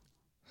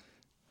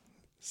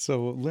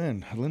So,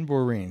 Lynn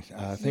Boreen,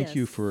 thank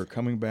you Yes. for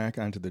coming back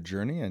onto the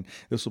journey, and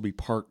this will be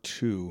part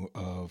two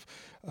of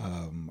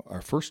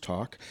our first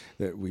talk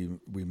that we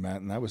met,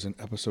 and that was in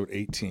episode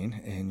 18,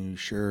 and you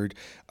shared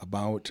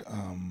about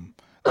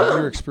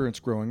your experience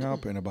growing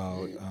up and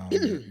about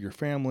your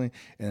family,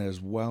 and as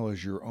well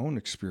as your own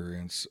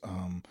experience.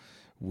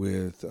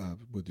 With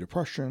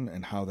depression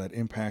and how that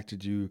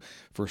impacted you.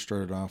 First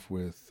started off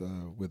with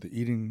the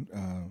eating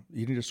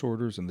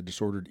disorders and the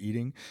disordered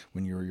eating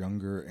when you were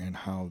younger, and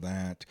how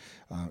that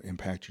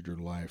impacted your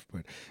life.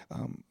 But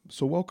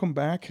so welcome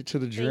back to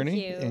the Thank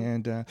journey, you.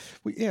 and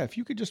yeah, if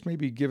you could just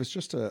maybe give us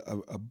just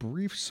a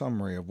brief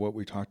summary of what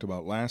we talked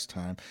about last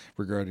time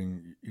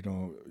regarding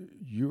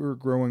your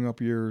growing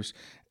up years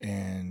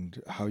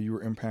and how you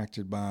were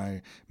impacted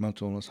by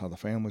mental illness, how the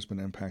family's been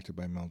impacted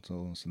by mental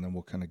illness, and then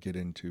we'll kind of get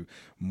into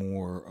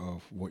more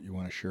of what you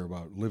want to share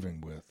about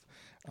living with.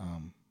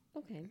 Um,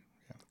 Okay.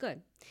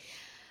 Good.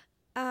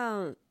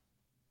 Um,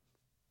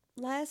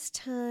 Last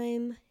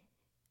time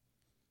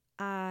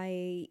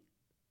I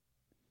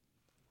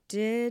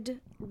did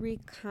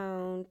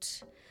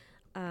recount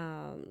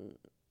um,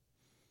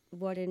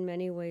 what, in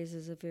many ways,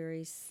 is a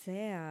very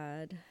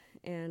sad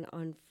and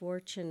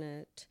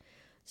unfortunate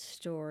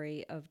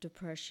story of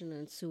depression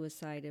and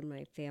suicide in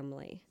my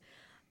family.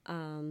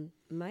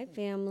 My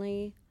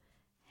family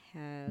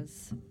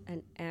has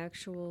an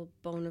actual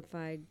bona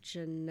fide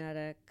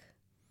genetic,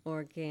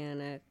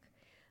 organic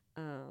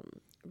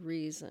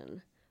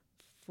reason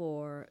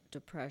for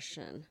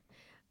depression.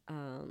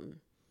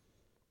 Um,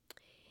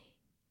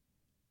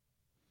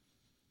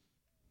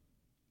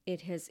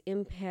 it has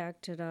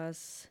impacted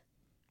us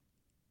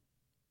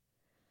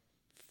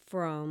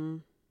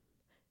from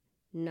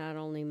not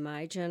only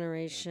my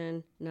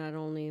generation, not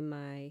only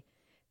my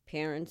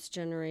parents'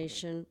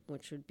 generation,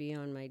 which would be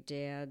on my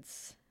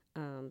dad's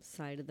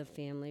side of the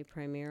family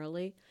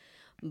primarily,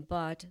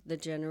 but the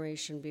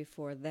generation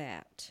before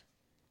that.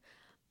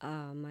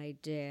 My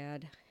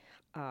dad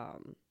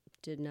um,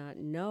 did not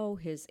know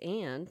his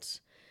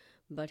aunt,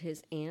 but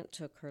his aunt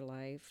took her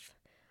life.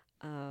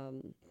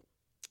 Um,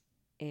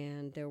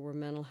 and there were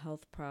mental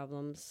health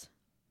problems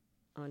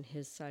on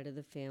his side of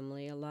the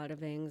family, a lot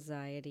of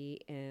anxiety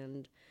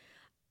and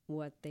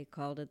what they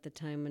called at the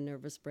time a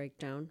nervous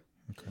breakdown.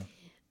 okay.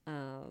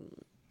 Um,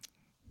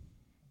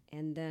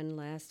 and then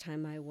last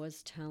time I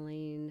was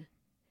telling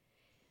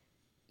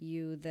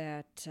you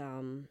that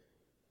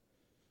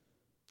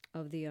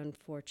of the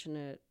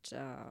unfortunate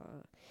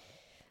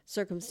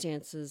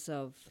circumstances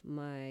of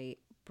my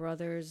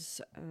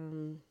brother's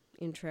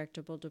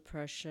intractable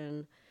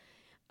depression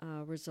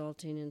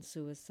resulting in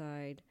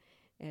suicide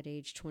at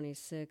age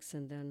 26,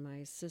 and then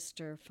my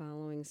sister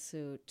following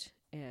suit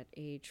at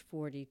age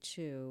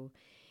 42,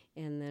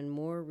 and then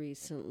more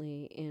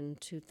recently in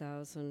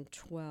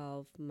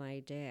 2012, my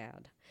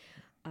dad.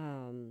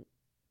 Um,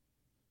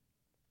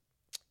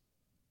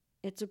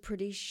 it's a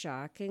pretty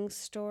shocking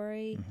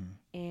story,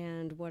 Mm-hmm.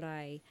 and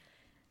why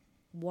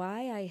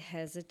I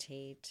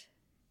hesitate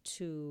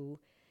to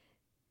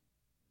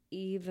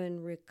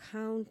even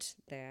recount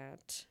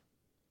that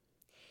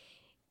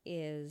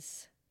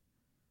is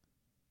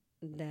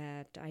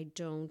that I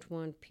don't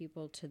want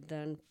people to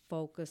then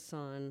focus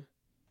on,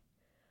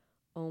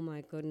 oh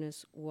my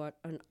goodness, what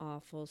an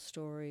awful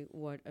story,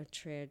 what a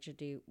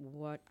tragedy,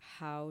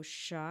 how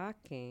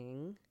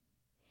shocking,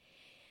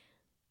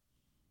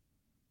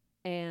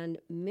 and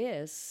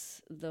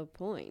miss the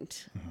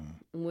point,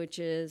 Mm-hmm. which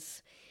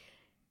is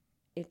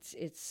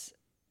it's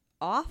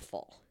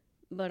awful,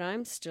 but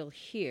I'm still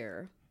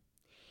here,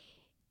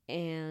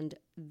 and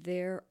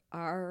there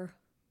are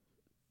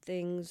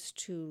things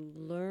to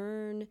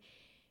learn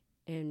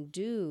and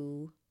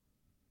do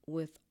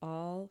with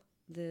all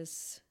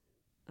this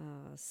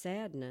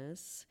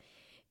sadness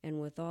and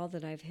with all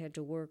that I've had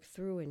to work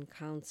through in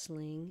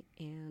counseling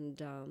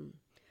and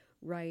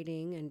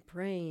writing and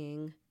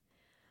praying.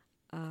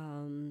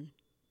 um,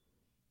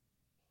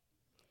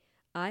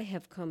 I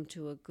have come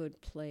to a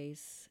good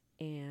place,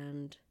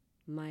 and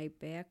my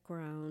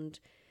background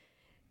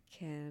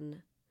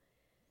can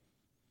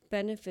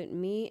benefit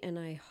me, and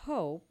I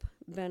hope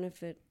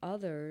benefit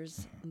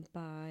others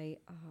by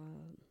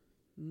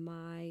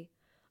my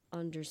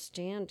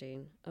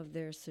understanding of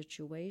their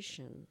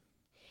situation.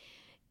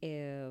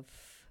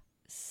 If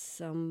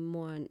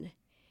someone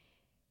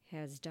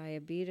has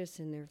diabetes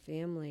in their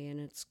family and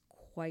it's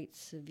quite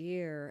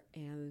severe,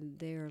 and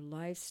their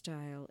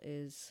lifestyle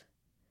is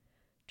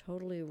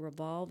totally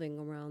revolving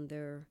around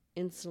their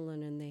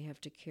insulin, and they have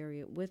to carry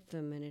it with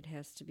them, and it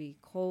has to be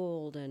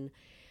cold, and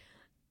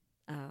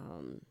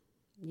um,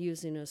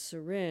 using a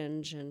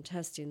syringe and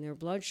testing their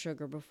blood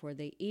sugar before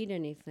they eat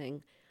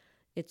anything,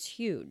 it's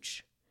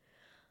huge.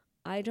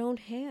 I don't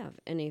have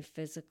any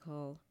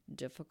physical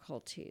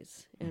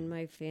difficulties, and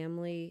my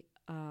family,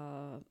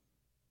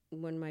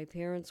 when my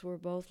parents were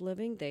both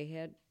living, they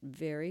had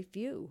very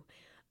few.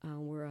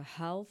 We're a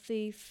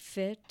healthy,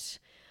 fit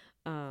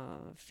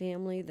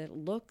family that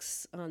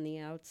looks on the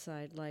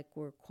outside like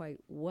we're quite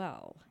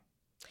well.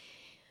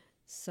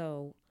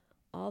 So,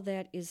 all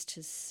that is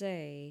to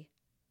say,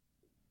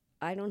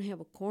 I don't have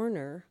a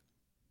corner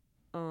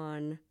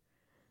on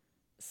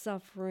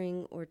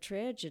suffering or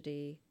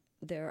tragedy.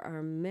 There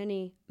are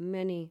many,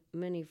 many,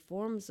 many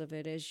forms of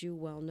it, as you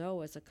well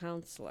know as a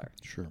counselor.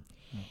 Sure.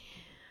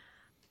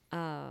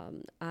 Yeah.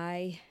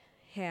 I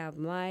have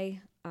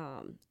my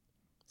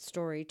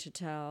story to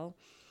tell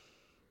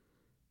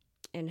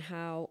and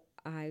how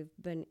I've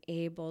been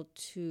able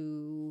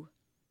to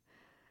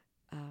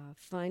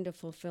find a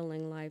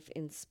fulfilling life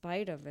in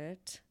spite of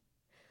it.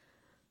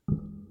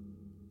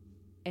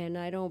 And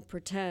I don't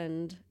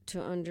pretend to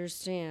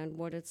understand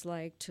what it's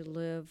like to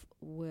live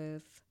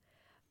with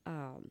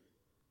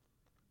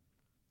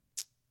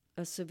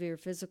a severe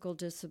physical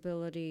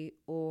disability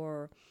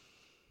or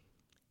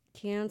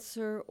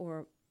cancer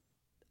or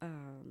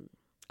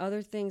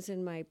other things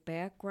in my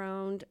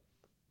background,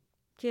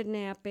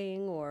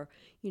 kidnapping, or,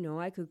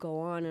 I could go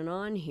on and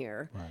on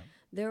here. Right.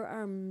 There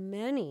are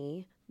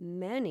many,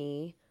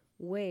 many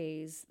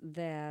ways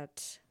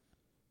that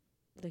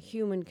the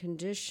human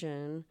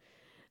condition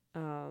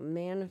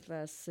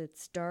manifests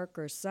its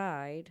darker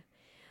side,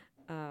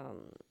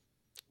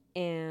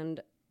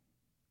 and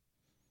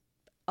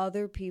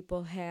other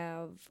people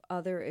have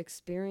other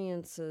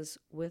experiences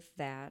with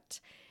that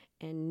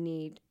and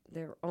need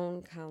their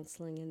own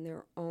counseling and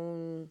their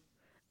own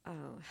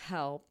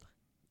help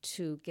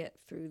to get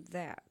through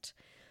that.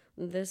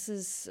 This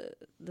is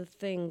the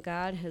thing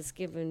God has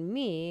given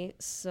me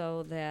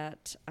so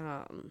that,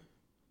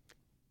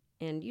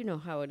 and you know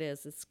how it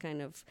is, it's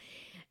kind of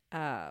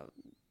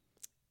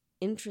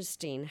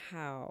interesting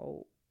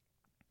how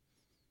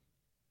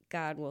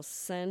God will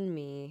send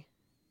me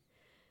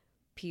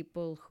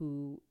people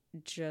who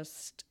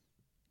just,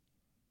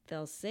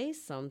 they'll say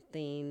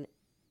something.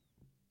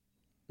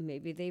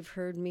 Maybe they've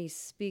heard me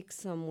speak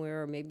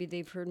somewhere, or maybe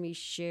they've heard me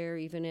share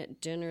even at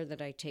dinner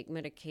that I take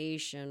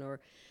medication, or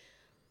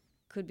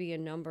could be a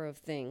number of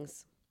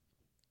things.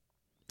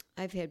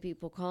 I've had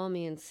people call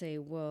me and say,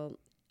 well,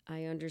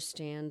 I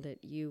understand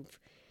that you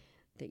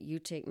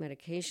take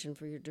medication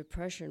for your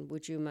depression.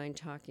 Would you mind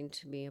talking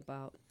to me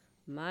about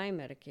my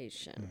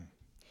medication?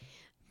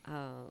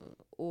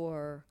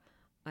 Or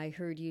I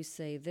heard you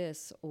say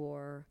this,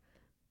 or,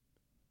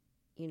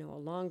 a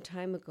long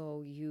time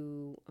ago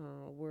you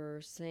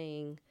were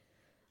saying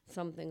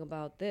something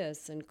about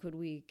this, and could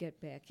we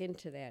get back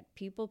into that?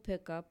 People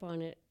pick up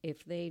on it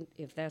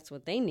if that's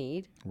what they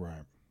need.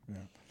 Right.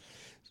 Yeah.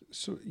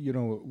 So,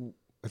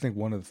 I think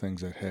one of the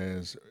things that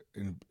has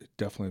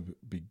definitely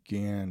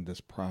began this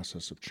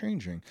process of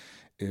changing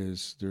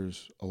is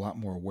there's a lot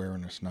more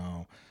awareness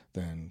now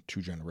than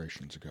 2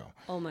 generations ago.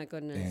 Oh my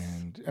goodness.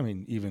 And I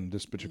mean, even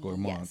this particular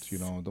month,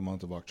 the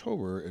month of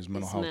October is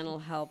Mental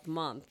Health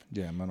Month.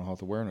 Yeah, Mental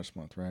Health Awareness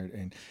Month, right?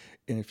 And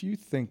if you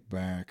think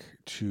back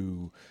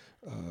to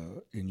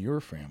in your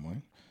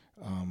family,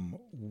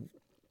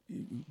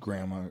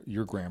 grandma,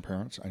 your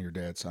grandparents on your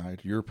dad's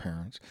side, your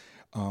parents,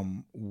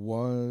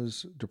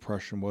 was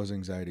depression, was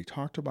anxiety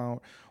talked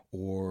about,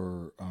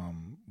 or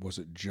was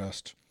it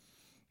just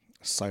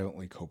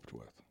silently coped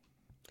with?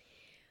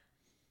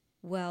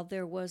 Well,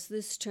 there was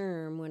this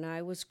term when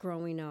I was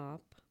growing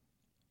up.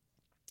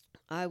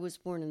 I was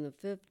born in the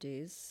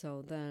 50s,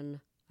 so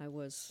then I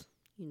was,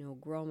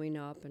 growing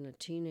up and a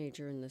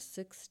teenager in the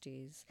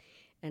 60s,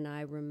 and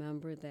I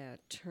remember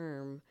that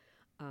term,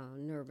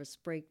 nervous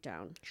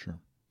breakdown. Sure.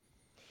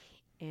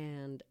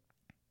 And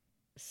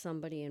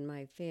somebody in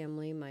my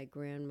family, my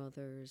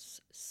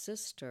grandmother's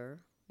sister,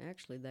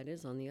 actually that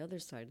is on the other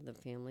side of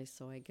the family,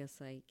 so I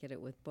guess I get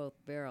it with both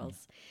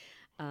barrels,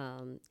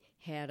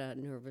 had a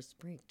nervous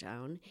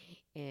breakdown,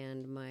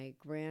 and my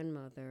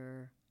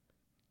grandmother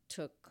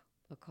took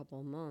a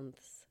couple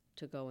months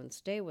to go and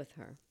stay with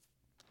her.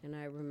 And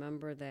I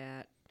remember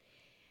that.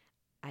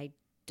 I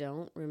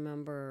don't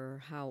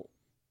remember how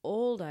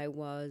old I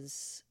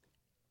was,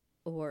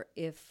 or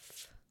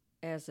if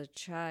as a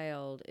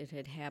child it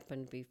had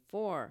happened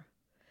before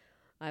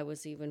I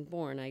was even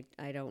born.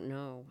 I don't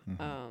know.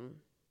 Mm-hmm.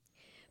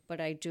 But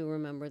I do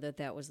remember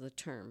that was the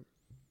term.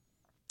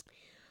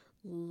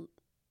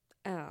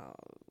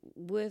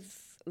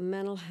 With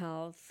mental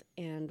health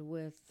and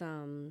with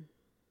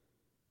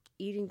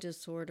eating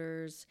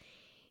disorders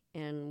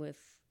and with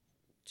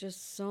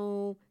just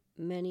so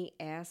many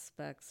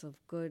aspects of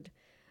good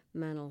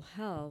mental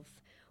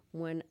health,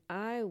 when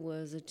I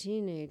was a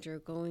teenager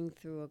going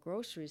through a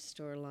grocery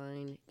store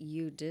line,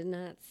 you did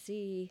not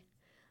see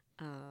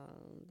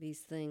these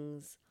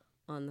things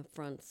on the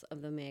fronts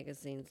of the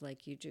magazines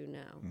like you do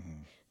now.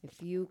 Mm-hmm.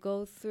 If you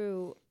go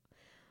through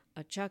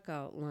a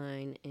checkout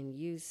line and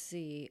you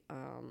see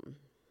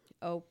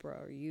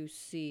Oprah, or you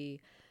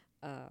see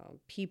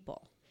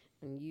People,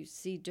 and you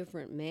see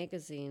different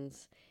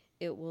magazines,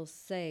 it will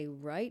say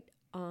right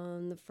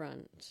on the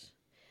front,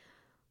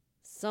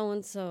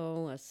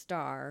 so-and-so, a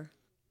star,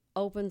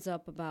 opens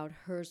up about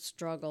her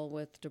struggle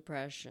with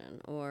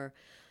depression, or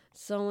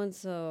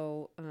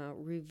so-and-so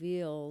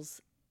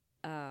reveals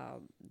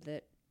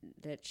that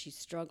she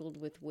struggled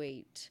with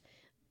weight.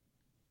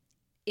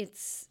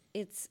 It's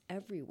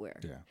everywhere.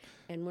 Yeah.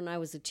 And when I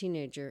was a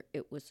teenager,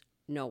 it was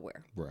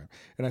nowhere. Right.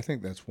 And I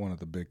think that's one of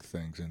the big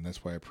things, and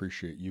that's why I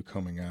appreciate you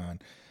coming on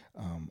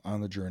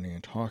the journey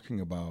and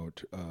talking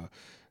about,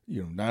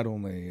 not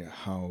only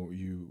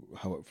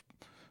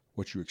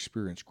what you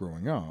experienced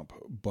growing up,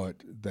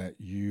 but that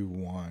you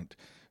want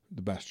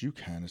the best you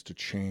can is to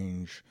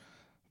change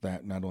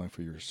that not only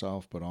for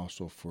yourself but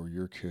also for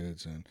your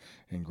kids and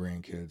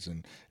grandkids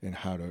and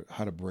how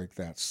to break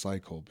that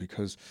cycle,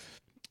 because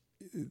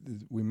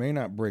we may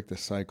not break the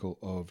cycle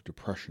of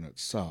depression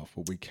itself,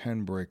 but we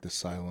can break the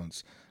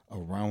silence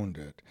around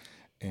it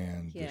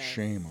and the Yes.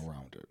 shame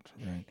around it,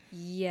 right?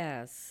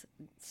 Yes.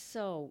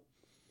 So,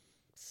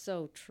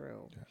 so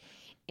true.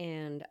 Yeah.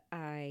 And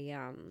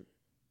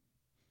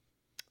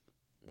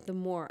the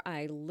more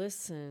I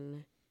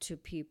listen to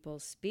people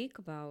speak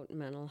about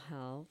mental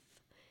health,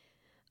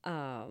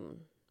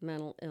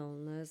 mental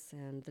illness,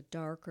 and the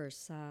darker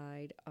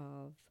side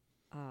of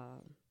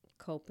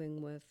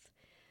coping with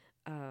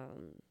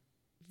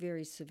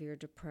very severe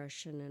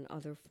depression and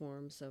other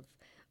forms of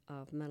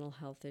mental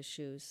health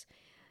issues,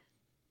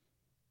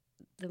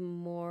 the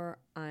more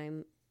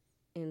I'm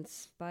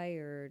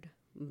inspired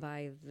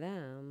by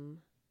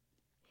them.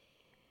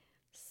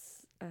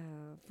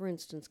 For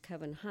instance,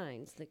 Kevin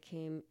Hines, that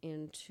came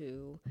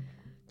into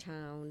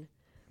town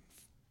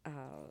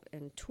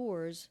and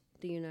tours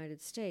the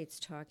United States,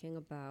 talking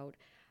about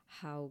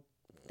how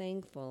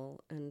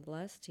thankful and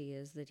blessed he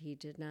is that he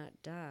did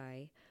not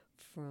die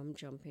from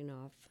jumping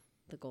off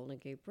the Golden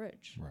Gate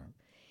Bridge. Right.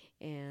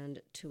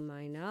 And to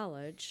my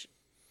knowledge,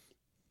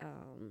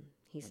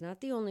 he's not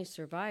the only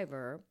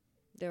survivor.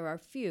 There are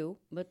few,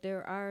 but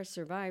there are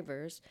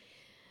survivors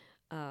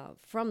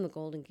from the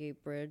Golden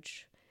Gate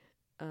Bridge,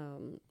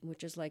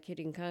 which is like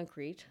hitting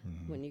concrete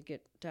when you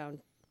get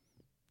down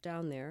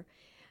there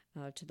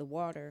to the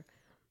water.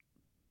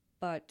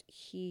 But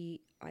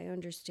he, I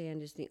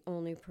understand, is the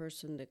only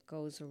person that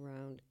goes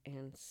around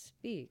and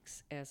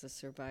speaks as a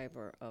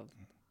survivor of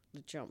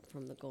the jump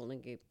from the Golden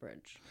Gate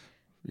Bridge.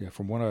 Yeah,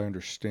 from what I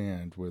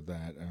understand with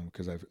that,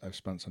 because I've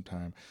spent some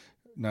time.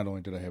 Not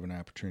only did I have an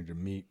opportunity to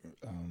meet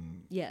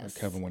Yes,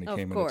 Kevin when he of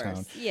came course.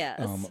 into town,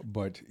 Yes.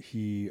 but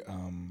he,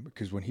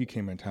 because when he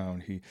came in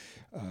town,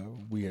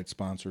 we had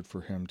sponsored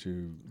for him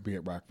to be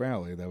at Rock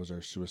Valley. That was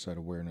our Suicide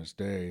Awareness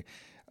Day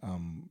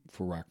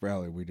for Rock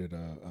Valley. We did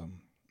a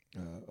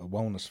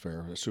wellness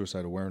fair, a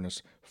suicide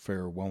awareness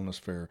fair, wellness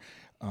fair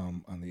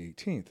on the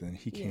 18th, and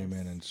he came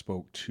in and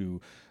spoke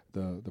to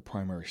the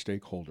primary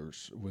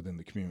stakeholders within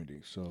the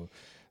community. So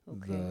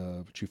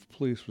the chief of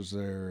police was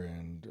there,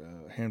 and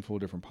a handful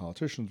of different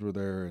politicians were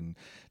there, and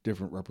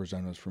different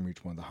representatives from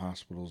each one of the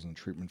hospitals and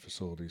treatment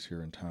facilities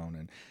here in town.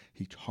 And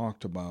he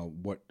talked about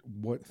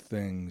what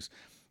things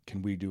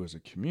can we do as a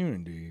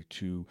community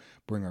to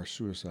bring our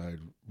suicide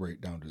rate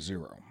down to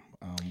zero,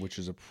 which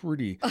is a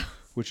pretty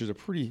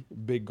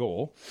big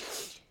goal.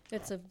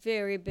 It's a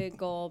very big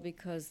goal,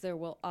 because there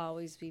will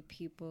always be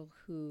people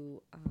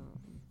who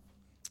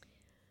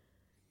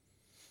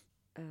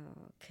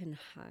can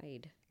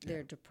hide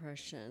their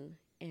depression.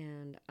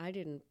 And I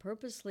didn't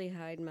purposely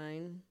hide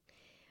my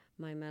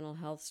mental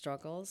health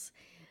struggles.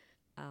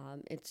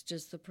 It's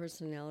just the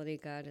personality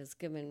God has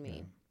given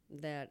me,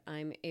 that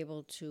I'm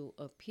able to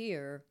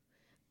appear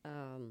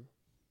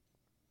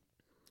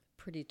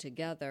pretty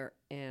together,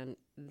 and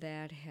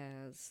that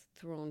has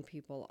thrown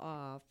people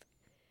off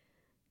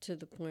to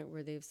the point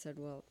where they've said,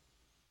 well,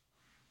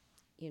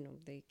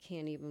 they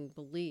can't even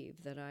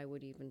believe that I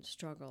would even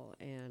struggle,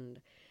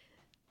 and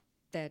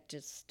that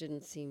just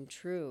didn't seem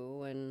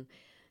true. And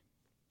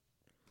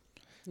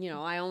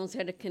I almost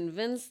had to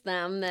convince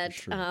them that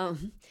Sure.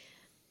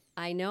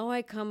 I know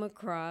I come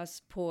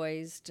across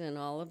poised and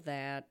all of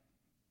that.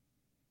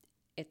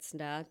 It's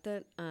not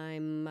that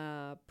I'm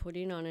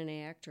putting on an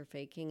act or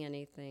faking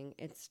anything.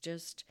 It's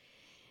just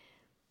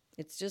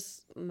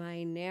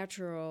my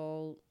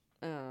natural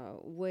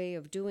way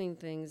of doing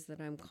things, that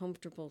I'm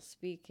comfortable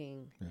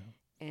speaking,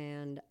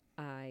 and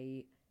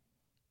I'm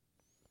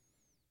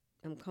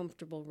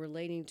comfortable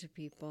relating to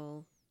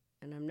people,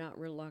 and I'm not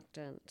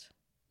reluctant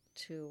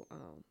to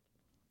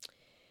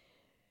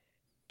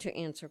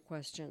answer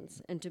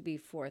questions and to be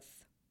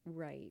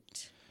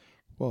forthright.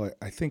 Well,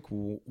 I think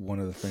one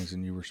of the things,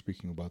 and you were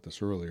speaking about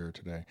this earlier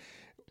today,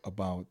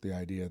 about the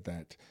idea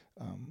that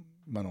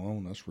mental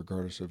illness,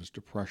 regardless if it's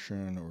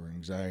depression or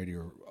anxiety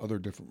or other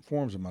different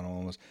forms of mental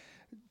illness,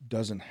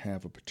 doesn't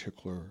have a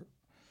particular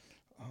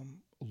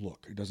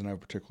look. It doesn't have a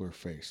particular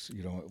face.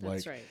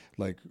 That's right.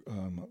 Like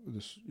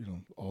this,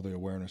 all the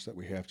awareness that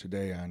we have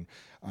today on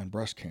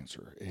breast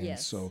cancer, and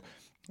Yes. so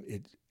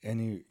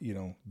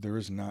there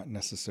is not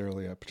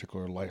necessarily a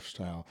particular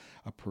lifestyle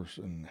a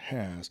person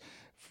has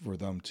for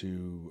them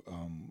to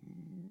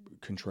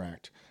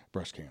contract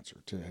breast cancer,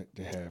 to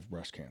have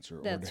breast cancer,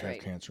 or That's to have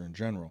right. cancer in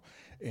general.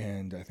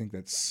 And I think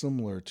that's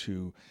similar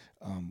to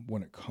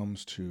when it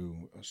comes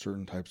to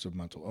certain types of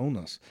mental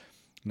illness.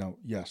 Now,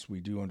 yes, we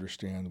do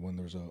understand when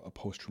there's a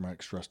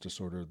post-traumatic stress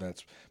disorder,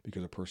 that's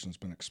because a person's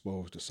been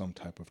exposed to some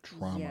type of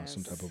trauma,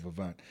 some type Yes. of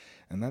event.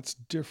 And that's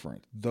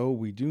different. Though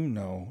we do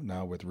know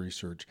now with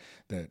research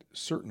that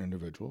certain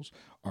individuals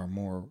are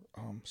more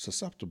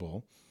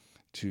susceptible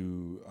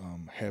to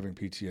having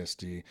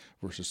PTSD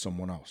versus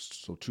someone else.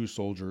 So, two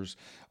soldiers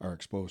are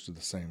exposed to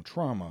the same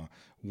trauma.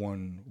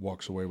 One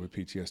walks away with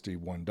PTSD,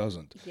 one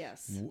doesn't.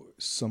 Yes.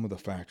 Some of the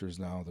factors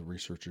now the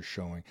research is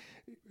showing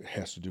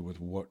has to do with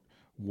what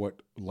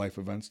life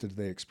events did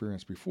they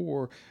experience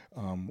before,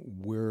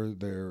 were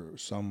there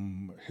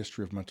some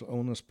history of mental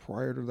illness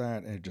prior to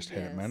that, and it just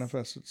hadn't Yes.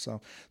 manifested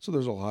itself. So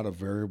there's a lot of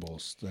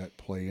variables that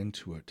play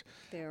into it.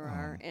 There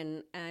are,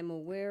 and I'm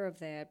aware of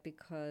that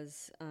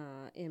because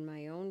in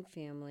my own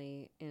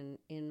family and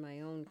in my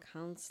own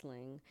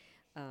counseling,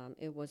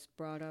 it was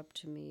brought up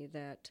to me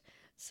that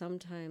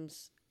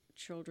sometimes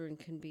children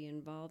can be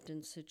involved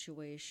in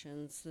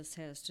situations. This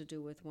has to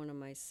do with one of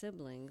my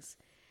siblings.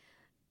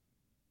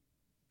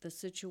 The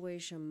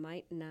situation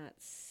might not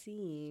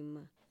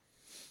seem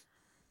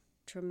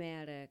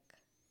traumatic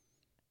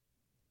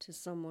to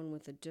someone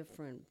with a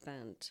different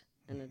bent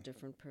and a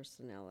different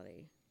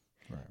personality,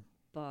 Right.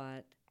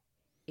 but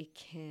it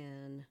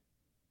can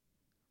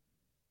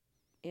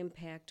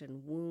impact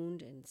and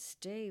wound and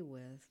stay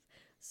with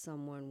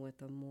someone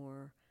with a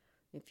more,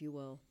 if you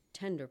will,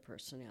 tender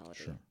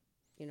personality. Sure.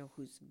 You know,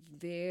 who's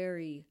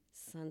very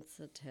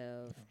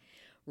sensitive,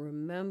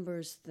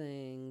 remembers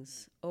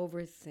things,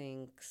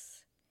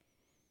 overthinks,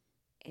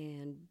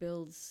 and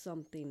builds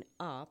something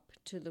up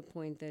to the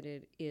point that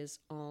it is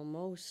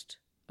almost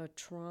a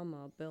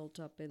trauma built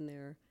up in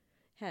their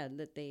head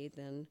that they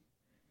then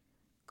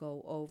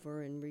go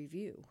over and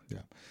review.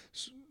 Yeah.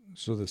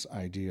 So this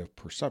idea of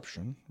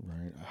perception,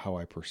 right? How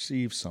I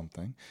perceive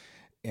something,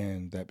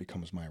 and that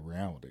becomes my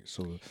reality.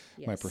 So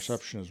my Yes.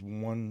 perception is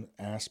one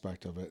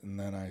aspect of it, and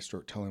then I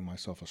start telling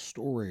myself a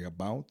story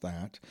about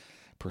that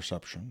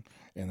perception,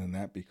 and then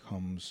that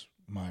becomes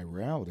my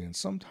reality. And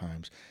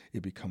sometimes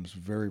it becomes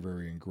very,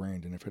 very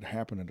ingrained. And if it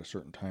happened at a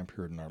certain time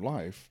period in our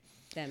life,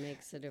 That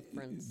makes a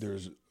difference.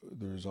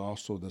 there's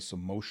also this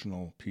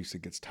emotional piece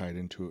that gets tied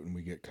into it, and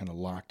we get kind of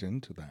locked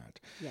into that.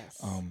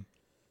 Yes.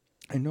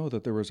 I know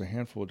that there was a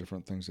handful of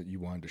different things that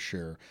you wanted to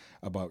share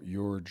about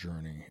your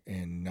journey,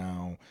 and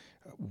now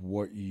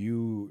what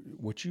you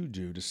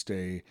do to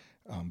stay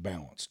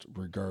balanced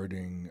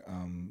regarding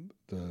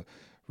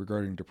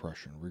regarding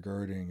depression,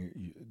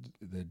 regarding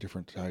the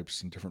different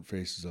types and different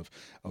phases of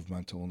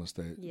mental illness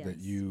that Yes. that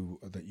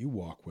you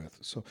walk with.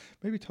 So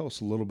maybe tell us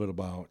a little bit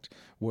about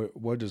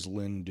what does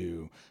Lynn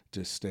do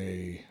to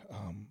stay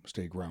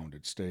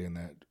grounded, stay in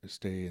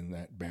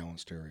that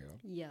balanced area.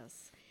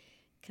 Yes.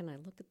 Can I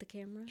look at the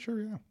camera?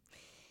 Sure, yeah.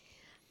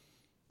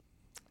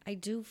 I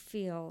do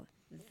feel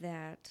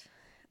that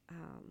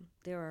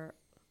there are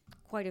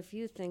quite a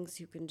few things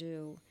you can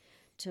do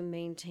to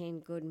maintain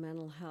good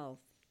mental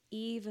health,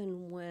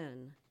 even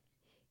when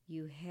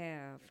you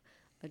have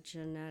a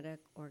genetic,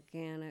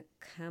 organic,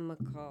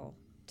 chemical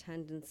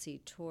tendency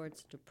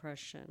towards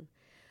depression,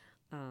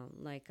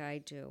 like I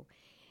do.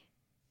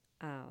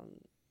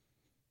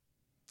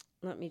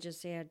 Let me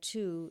just add,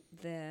 too,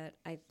 that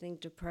I think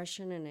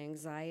depression and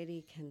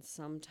anxiety can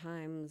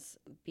sometimes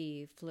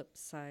be flip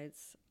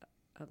sides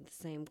of the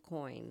same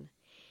coin.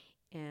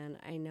 And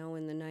I know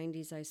in the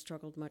 90s I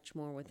struggled much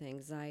more with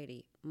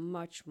anxiety,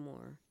 much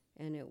more,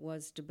 and it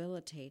was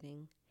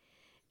debilitating.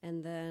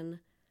 And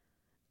then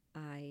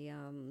I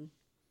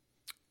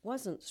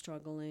wasn't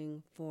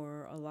struggling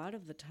for a lot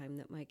of the time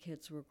that my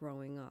kids were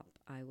growing up.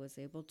 I was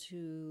able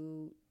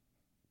to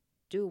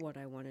do what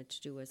I wanted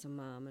to do as a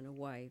mom and a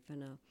wife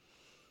and a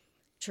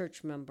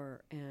church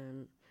member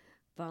and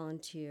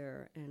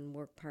volunteer and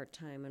work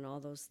part-time and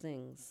all those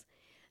things.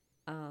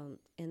 And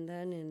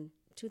then in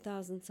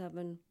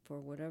 2007, for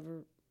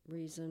whatever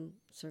reason,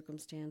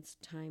 circumstance,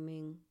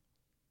 timing,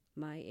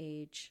 my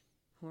age,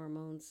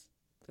 hormones,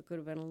 there could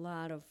have been a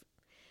lot of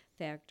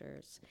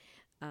factors.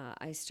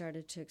 I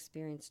started to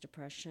experience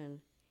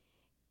depression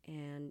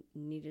and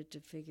needed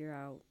to figure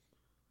out,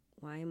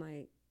 why am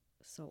I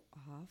so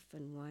off,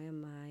 and why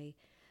am I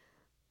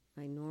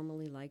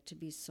normally like to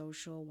be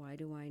social. Why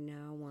do I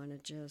now want to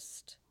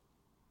just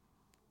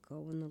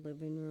go in the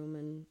living room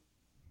and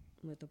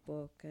with a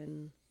book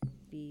and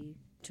be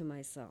to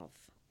myself?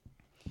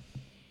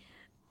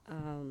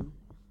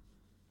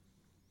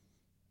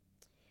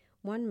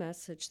 One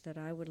message that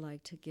I would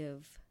like to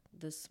give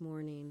this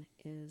morning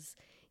is,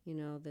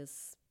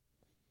 this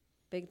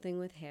big thing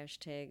with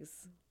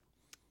hashtags.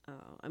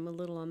 I'm a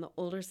little on the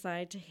older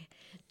side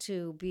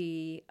to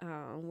be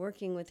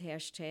working with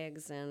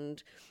hashtags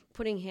and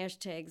putting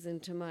hashtags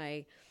into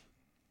my,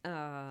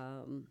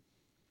 to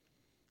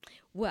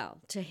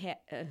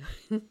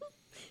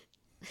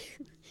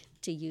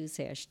use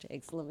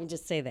hashtags. Let me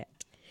just say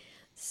that.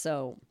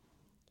 So,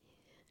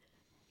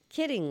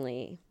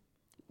 kiddingly,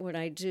 what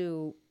I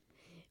do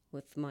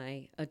with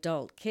my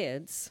adult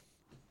kids,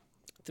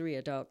 3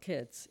 adult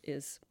kids,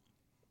 is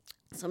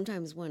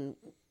sometimes when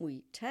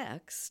we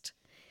text,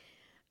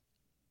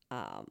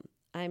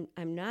 I'm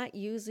not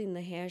using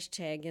the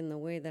hashtag in the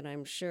way that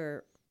I'm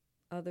sure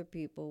other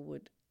people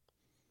would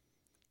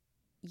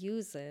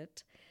use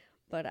it,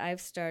 but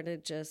I've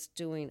started just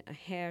doing a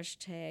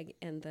hashtag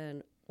and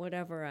then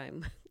whatever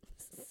I'm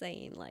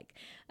saying, like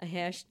a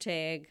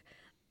hashtag,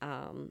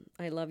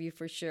 I love you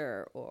for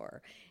sure,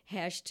 or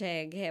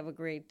hashtag have a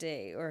great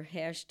day, or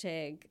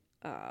hashtag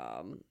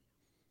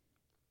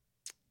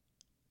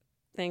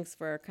thanks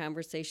for our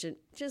conversation.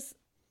 Just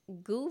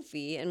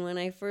goofy. And when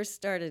I first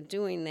started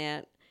doing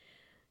that,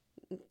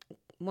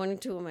 one or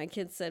two of my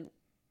kids said,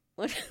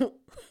 "What?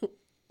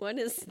 What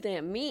does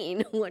that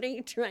mean? What are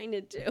you trying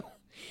to do?"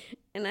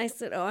 And I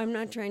said, "Oh, I'm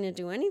not trying to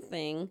do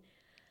anything."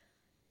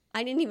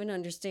 I didn't even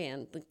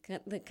understand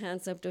the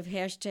concept of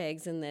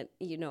hashtags, and that,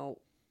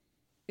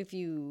 if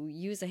you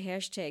use a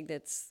hashtag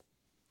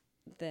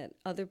that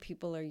other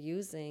people are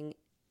using,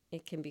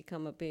 it can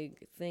become a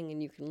big thing,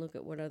 and you can look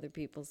at what other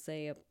people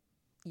say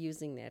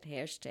using that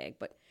hashtag.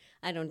 But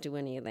I don't do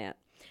any of that.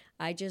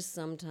 I just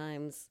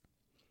sometimes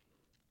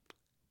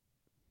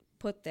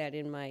put that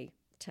in my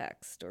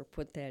text or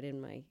put that in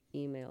my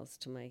emails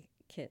to my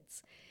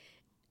kids.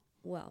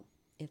 Well,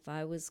 if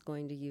I was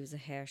going to use a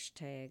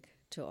hashtag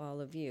to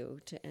all of you,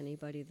 to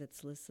anybody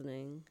that's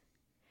listening,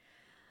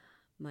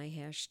 my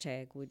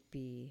hashtag would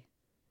be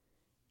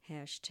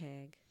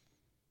hashtag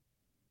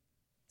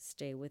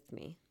stay with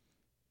me.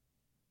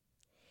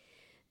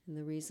 And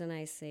the reason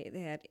I say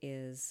that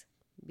is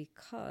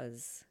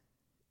because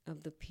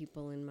of the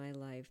people in my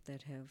life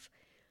that have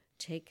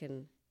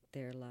taken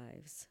their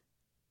lives,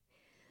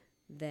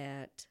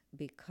 that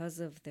because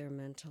of their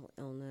mental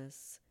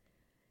illness,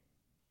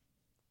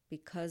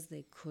 because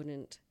they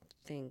couldn't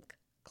think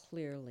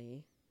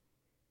clearly,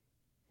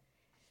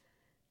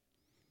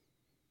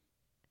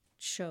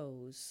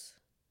 chose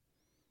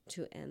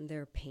to end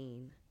their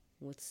pain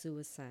with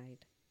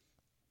suicide.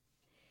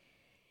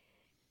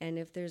 And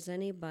if there's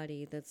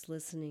anybody that's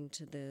listening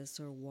to this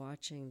or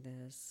watching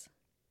this,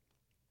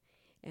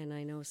 and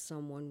I know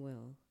someone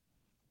will,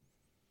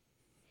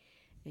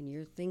 and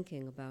you're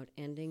thinking about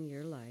ending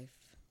your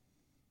life,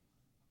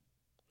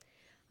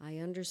 I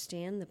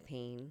understand the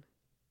pain.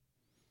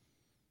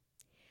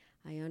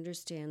 I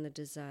understand the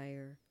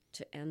desire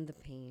to end the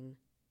pain,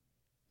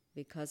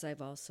 because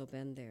I've also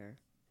been there,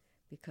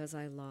 because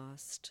I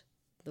lost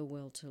the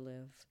will to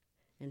live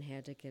and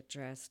had to get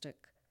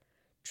drastic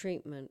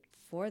treatment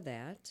for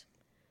that.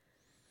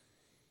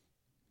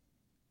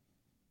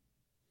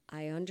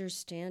 I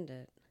understand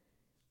it,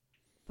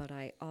 but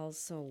I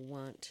also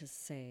want to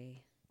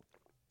say,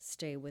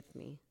 stay with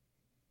me.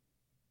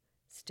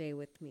 Stay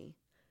with me.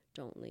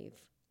 Don't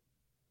leave.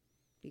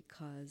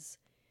 Because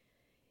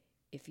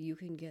if you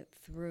can get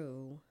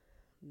through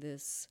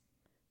these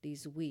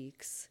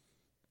weeks,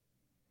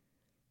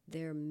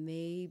 there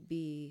may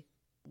be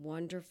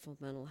wonderful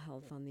mental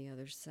health on the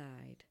other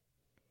side,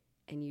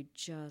 and you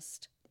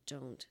just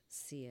don't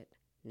see it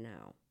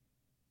now.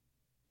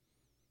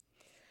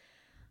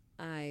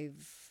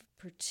 I've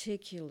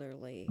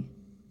particularly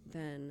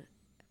been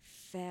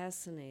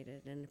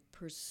fascinated and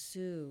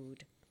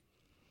pursued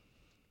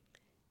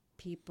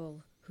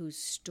people whose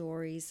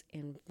stories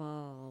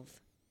involve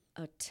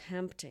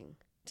attempting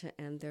to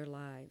end their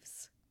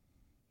lives.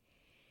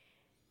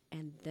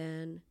 And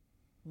then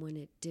when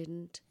it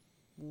didn't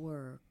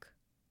work,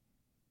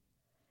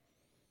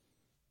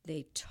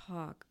 they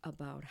talk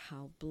about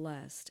how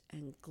blessed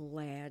and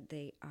glad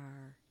they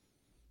are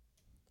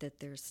that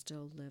they're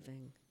still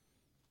living.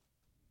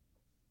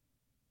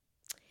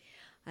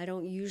 I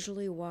don't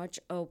usually watch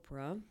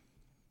Oprah,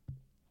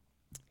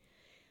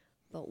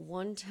 but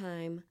one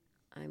time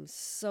I'm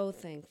so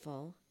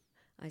thankful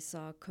I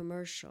saw a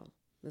commercial.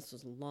 This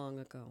was long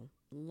ago.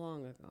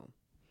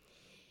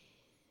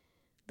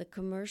 The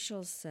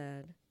commercial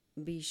said,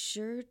 "Be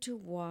sure to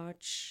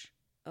watch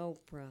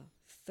Oprah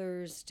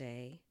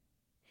Thursday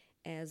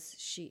as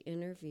she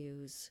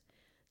interviews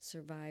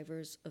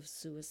survivors of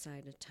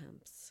suicide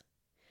attempts."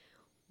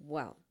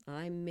 Well,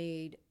 I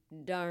made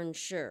darn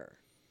sure,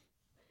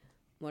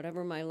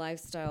 whatever my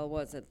lifestyle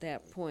was at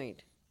that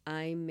point,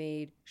 I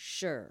made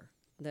sure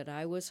that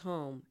I was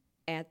home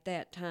at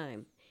that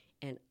time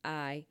and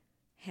I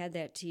had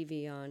that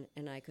TV on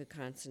and I could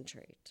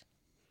concentrate.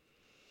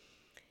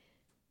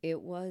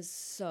 It was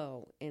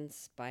so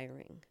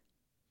inspiring.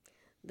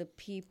 The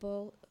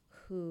people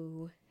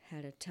who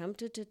had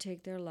attempted to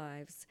take their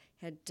lives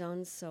had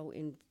done so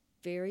in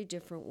very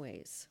different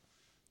ways.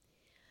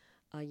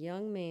 A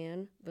young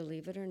man,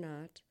 believe it or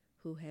not,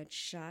 who had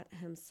shot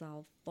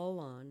himself full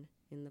on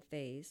in the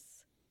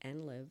face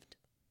and lived.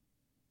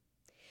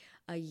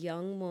 A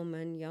young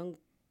woman,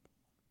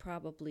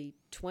 probably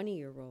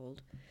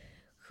 20-year-old,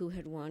 who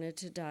had wanted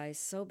to die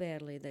so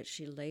badly that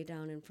she lay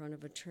down in front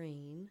of a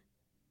train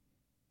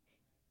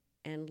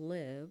and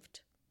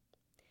lived.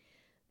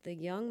 The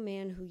young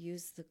man who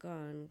used the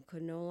gun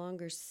could no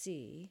longer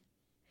see,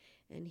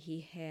 and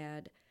he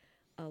had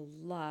a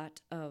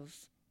lot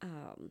of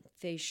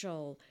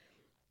facial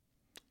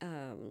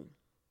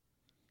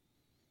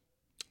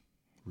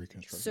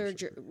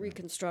reconstructions.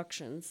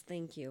 Reconstructions.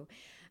 Thank you.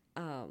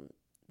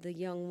 the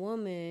young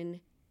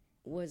woman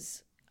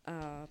was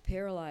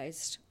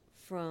paralyzed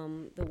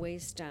from the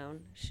waist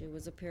down. She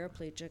was a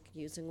paraplegic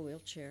using a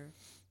wheelchair.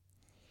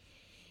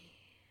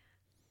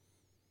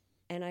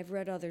 And I've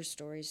read other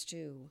stories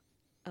too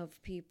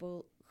of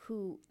people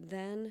who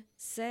then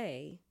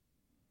say,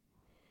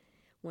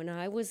 when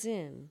I was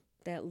in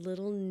that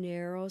little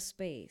narrow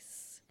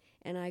space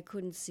and I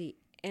couldn't see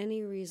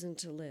any reason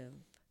to live,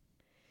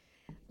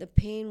 the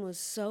pain was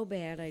so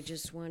bad I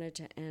just wanted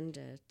to end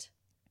it.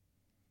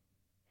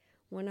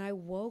 When I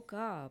woke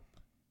up,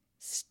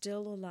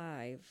 still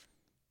alive,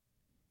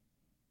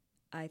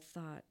 I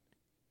thought,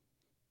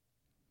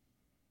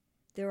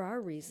 there are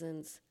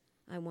reasons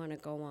I want to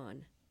go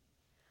on.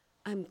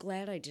 I'm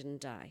glad I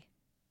didn't die.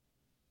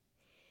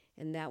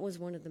 And that was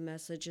one of the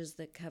messages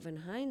that Kevin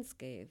Hines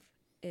gave,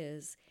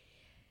 is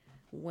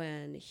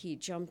when he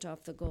jumped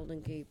off the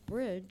Golden Gate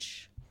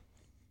Bridge,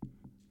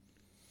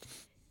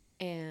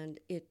 and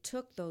it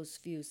took those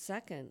few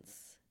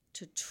seconds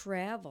to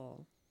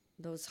travel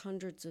those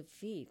hundreds of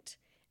feet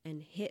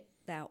and hit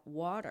that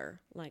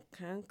water like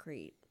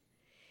concrete.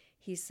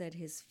 He said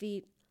his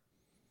feet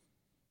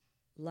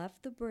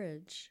left the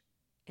bridge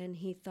and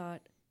he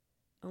thought,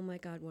 oh my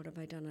God, what have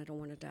I done? I don't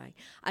want to die.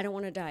 I don't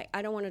want to die.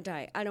 I don't want to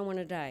die. I don't want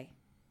to die.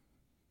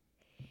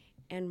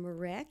 And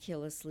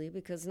miraculously,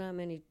 because not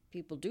many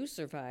people do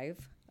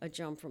survive a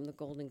jump from the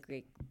Golden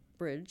Gate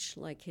Bridge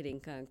like hitting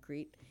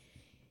concrete,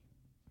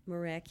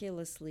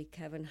 miraculously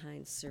Kevin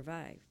Hines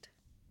survived.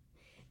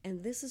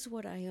 And this is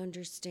what I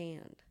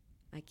understand.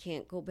 I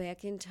can't go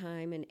back in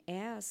time and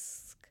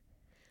ask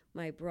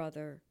my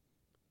brother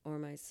or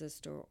my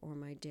sister or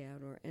my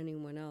dad or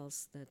anyone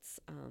else that's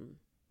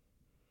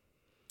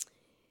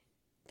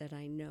that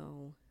I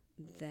know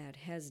that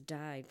has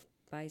died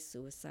by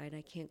suicide.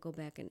 I can't go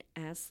back and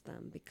ask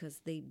them because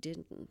they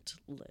didn't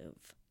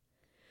live.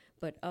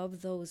 But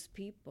of those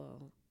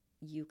people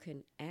you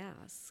can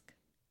ask,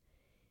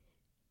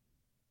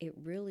 it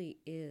really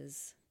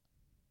is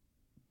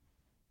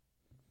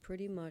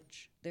pretty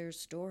much their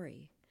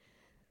story.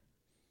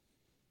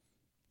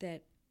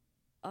 That,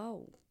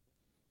 oh,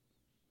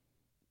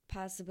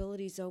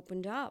 possibilities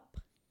opened up,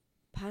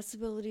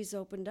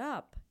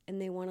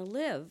 and they want to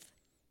live,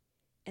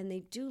 and they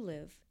do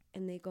live,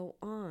 and they go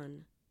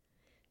on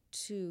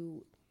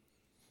to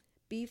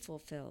be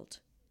fulfilled.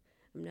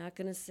 I'm not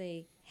going to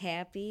say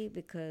happy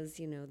because,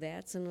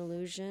 that's an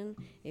illusion.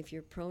 If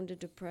you're prone to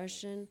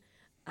depression,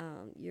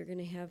 you're going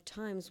to have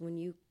times when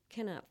you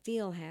cannot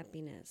feel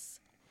happiness.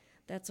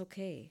 That's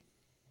okay.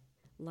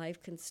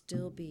 Life can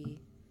still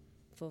be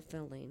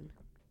fulfilling.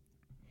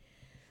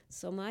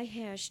 So my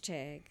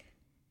hashtag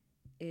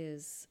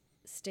is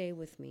stay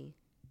with me.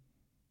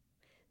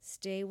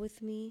 Stay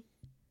with me.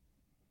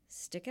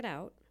 Stick it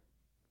out.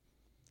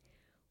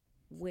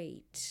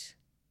 Wait.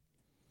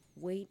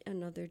 Wait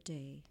another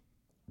day.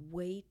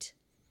 Wait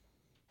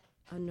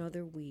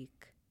another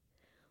week.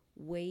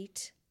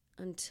 Wait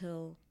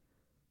until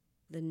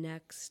the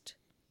next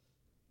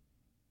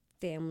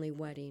family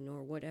wedding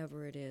or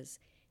whatever it is.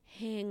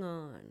 Hang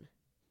on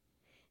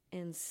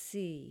and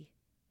see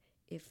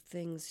if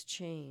things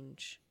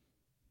change.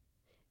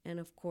 And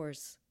of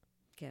course,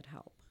 get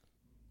help.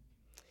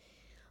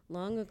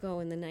 Long ago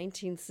in the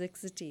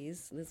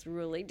 1960s, this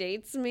really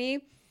dates me.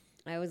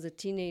 I was a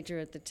teenager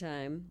at the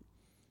time,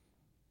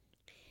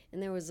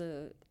 and there was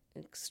an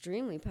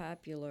extremely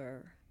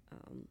popular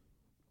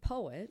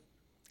poet,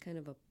 kind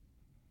of a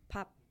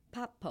pop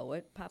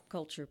poet, pop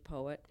culture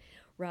poet,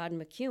 Rod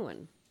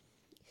McEwen.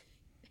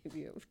 Have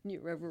you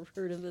ever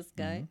heard of this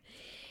guy? Mm-hmm.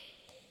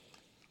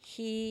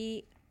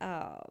 He,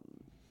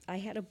 I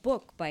had a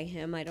book by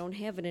him. I don't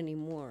have it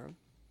anymore.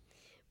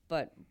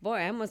 But boy,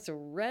 I must have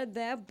read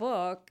that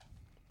book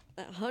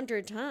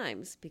 100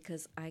 times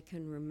because I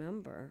can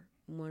remember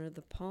one of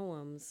the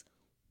poems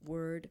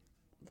word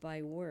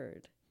by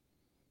word.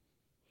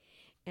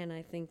 And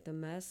I think the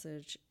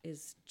message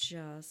is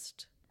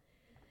just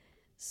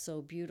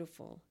so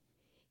beautiful.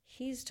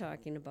 He's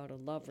talking about a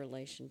love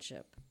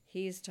relationship.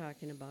 He's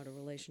talking about a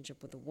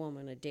relationship with a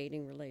woman, a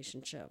dating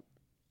relationship.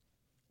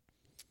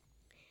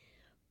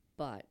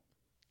 But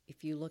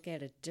if you look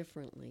at it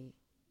differently,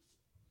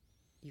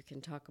 you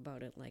can talk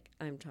about it like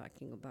I'm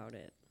talking about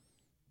it.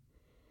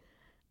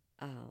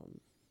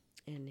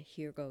 And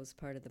here goes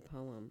part of the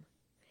poem.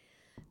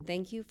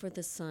 Thank you for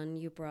the sun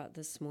you brought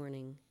this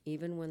morning,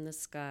 even when the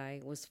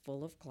sky was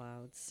full of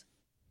clouds.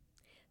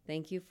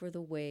 Thank you for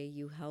the way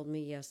you held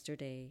me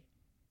yesterday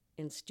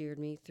and steered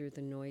me through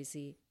the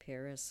noisy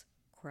Paris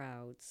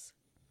crowds.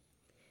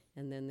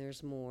 And then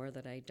there's more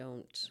that I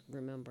don't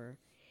remember.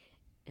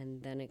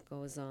 And then it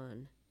goes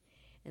on.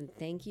 And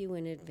thank you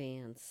in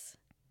advance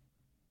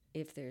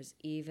if there's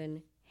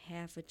even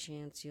half a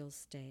chance you'll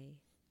stay.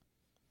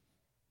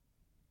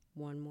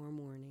 One more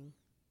morning.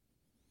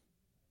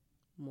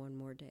 One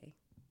more day.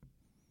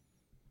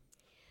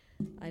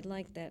 I'd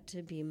like that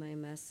to be my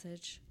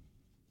message.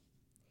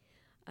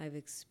 I've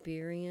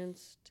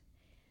experienced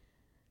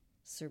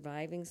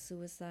surviving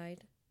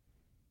suicide.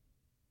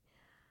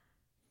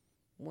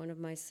 One of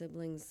my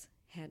siblings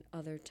had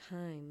other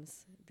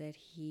times that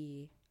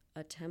he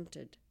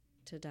attempted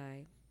to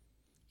die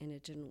and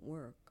it didn't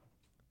work.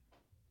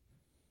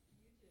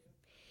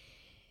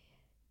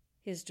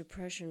 His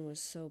depression was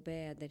so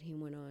bad that he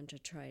went on to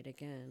try it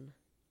again.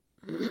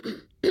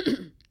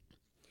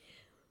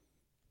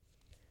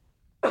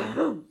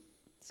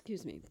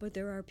 Excuse me. But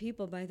there are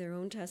people by their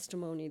own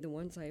testimony, the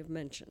ones I have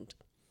mentioned,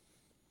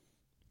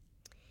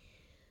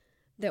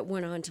 that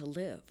went on to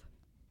live.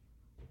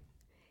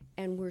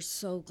 And we're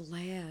so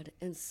glad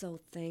and so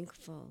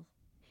thankful.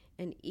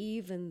 And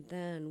even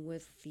then,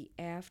 with the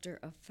after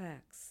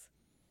effects,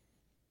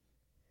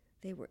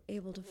 they were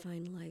able to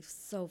find life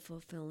so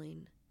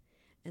fulfilling.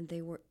 And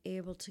they were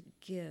able to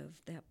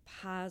give that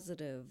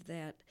positive,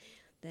 that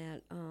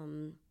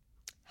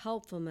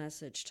helpful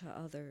message to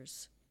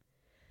others.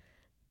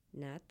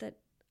 Not that,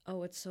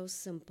 oh, it's so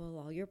simple,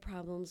 all your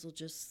problems will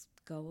just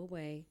go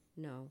away.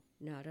 No,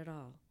 not at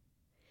all.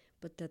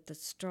 But that the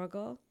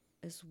struggle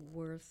is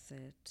worth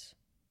it.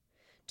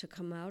 To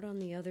come out on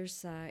the other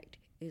side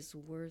is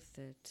worth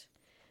it,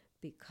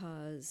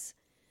 because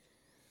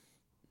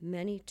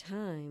many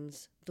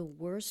times the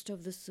worst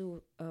of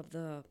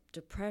the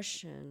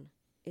depression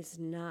is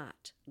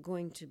not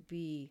going to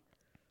be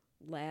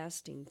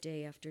lasting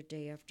day after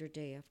day after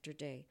day after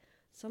day.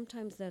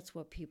 Sometimes that's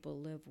what people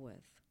live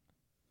with.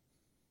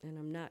 And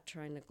I'm not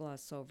trying to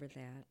gloss over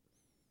that.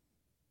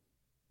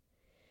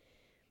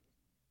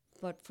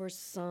 But for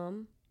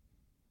some,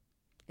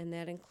 and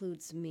that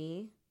includes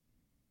me,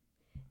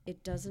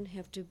 it doesn't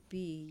have to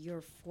be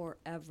your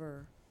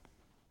forever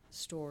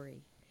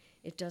story.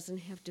 It doesn't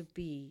have to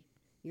be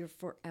your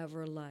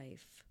forever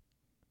life.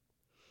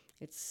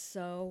 It's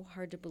so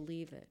hard to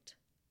believe it.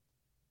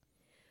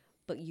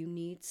 But you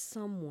need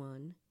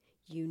someone,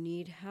 you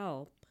need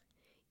help,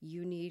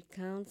 you need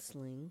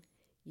counseling,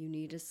 you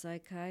need a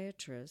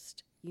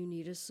psychiatrist, you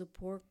need a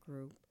support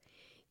group,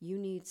 you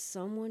need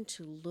someone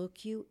to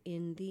look you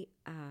in the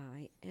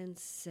eye and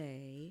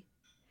say,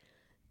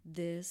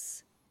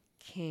 this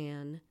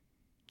can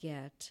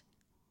get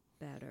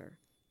better.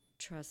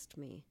 Trust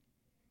me.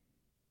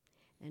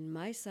 And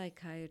my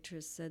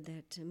psychiatrist said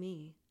that to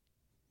me.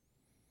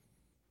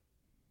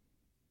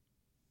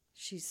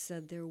 She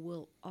said there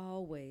will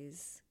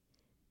always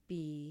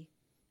be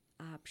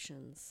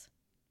options.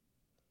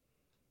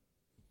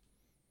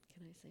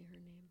 Can I say her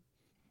name?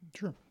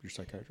 Sure. Your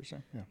psychiatrist,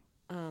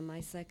 yeah.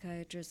 My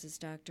psychiatrist is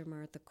Dr.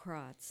 Martha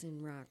Krotz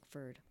in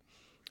Rockford.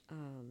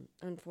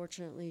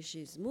 Unfortunately,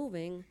 she's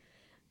moving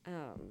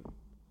and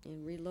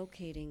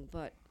relocating,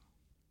 but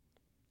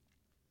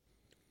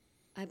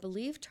I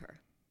believed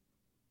her.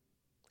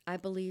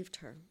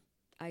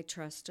 I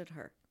trusted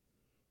her.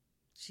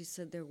 She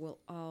said there will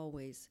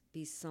always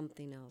be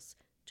something else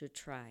to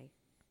try.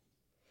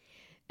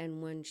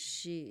 And when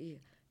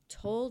she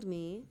told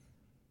me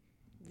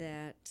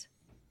that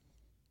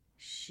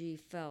she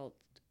felt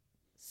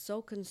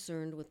so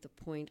concerned with the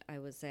point I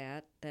was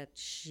at that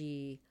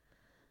she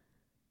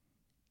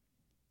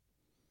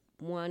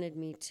wanted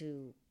me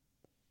to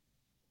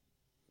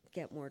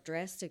get more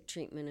drastic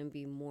treatment and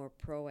be more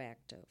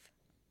proactive,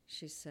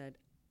 she said,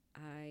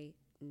 I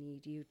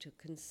need you to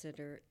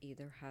consider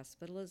either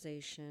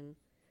hospitalization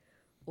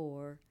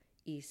or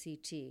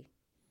ECT.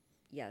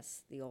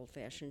 Yes, the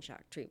old-fashioned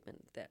shock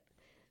treatment that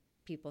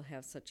people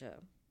have such a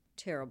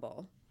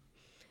terrible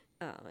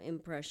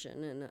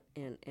impression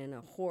and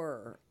a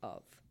horror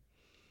of.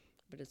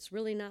 But it's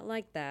really not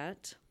like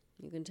that.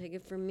 You can take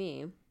it from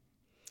me.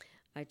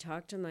 I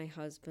talked to my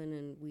husband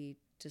and we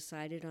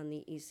decided on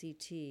the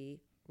ECT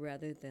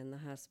rather than the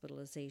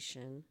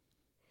hospitalization,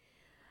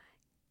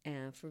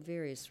 and for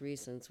various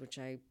reasons, which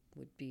I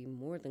would be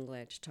more than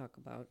glad to talk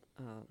about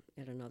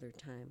at another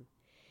time.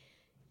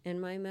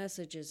 And my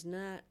message is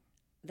not,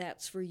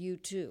 that's for you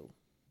too.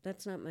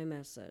 That's not my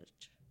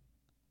message.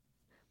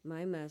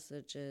 My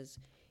message is,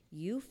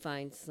 you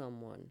find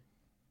someone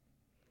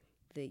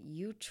that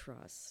you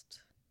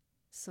trust,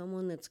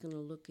 someone that's going to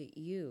look at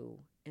you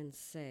and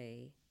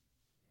say,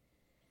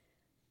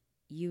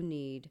 you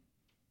need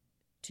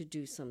to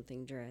do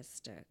something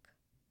drastic.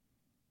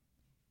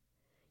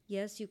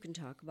 Yes, you can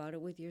talk about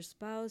it with your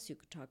spouse, you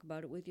could talk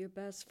about it with your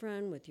best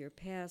friend, with your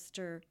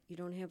pastor. You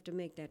don't have to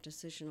make that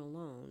decision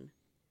alone.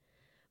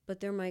 But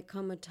there might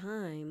come a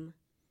time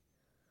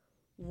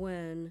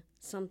when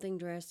something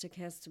drastic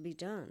has to be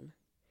done.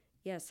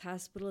 Yes,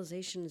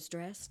 hospitalization is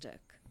drastic.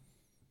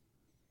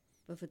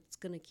 But if it's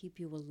going to keep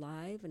you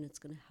alive and it's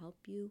going to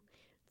help you,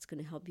 it's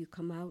going to help you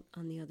come out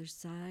on the other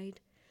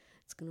side,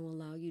 it's going to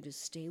allow you to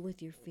stay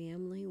with your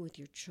family, with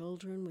your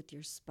children, with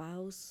your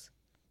spouse,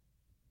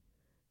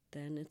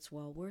 then it's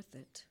well worth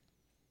it.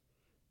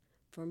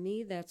 For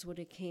me, that's what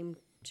it came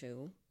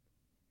to.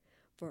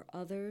 For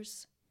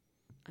others,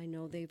 I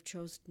know they've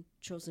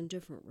chosen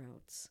different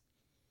routes.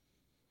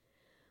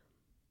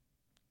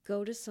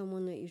 Go to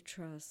someone that you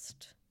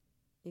trust.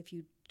 If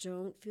you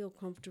don't feel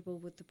comfortable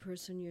with the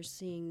person you're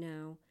seeing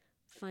now,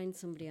 find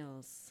somebody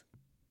else.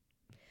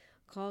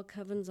 Call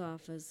Kevin's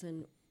office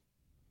and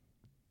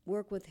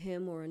work with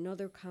him or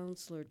another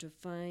counselor to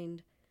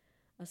find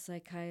a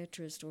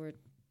psychiatrist or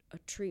a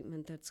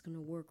treatment that's going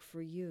to work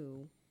for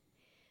you.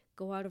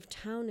 Go out of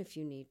town if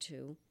you need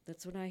to.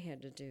 That's what I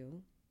had to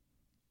do.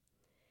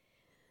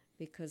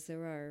 Because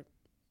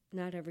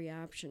not every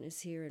option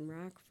is here in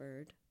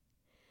Rockford.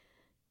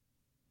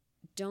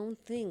 Don't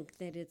think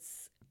that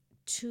it's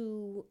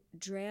too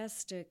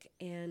drastic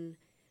and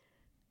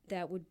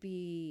that would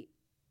be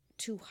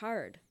too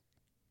hard.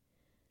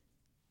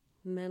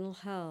 Mental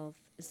health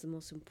is the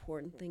most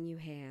important thing you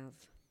have,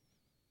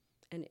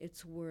 and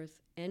it's worth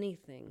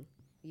anything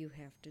you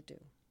have to do.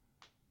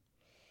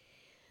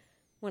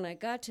 When I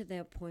got to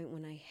that point,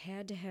 when I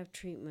had to have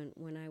treatment,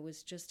 when I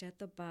was just at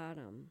the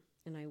bottom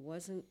and I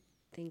wasn't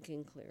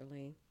thinking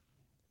clearly,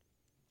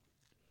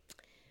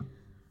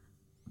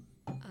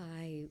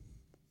 I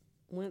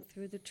went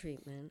through the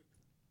treatment,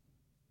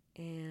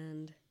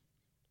 and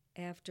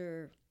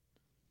after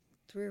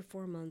 3 or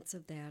 4 months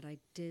of that, I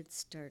did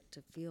start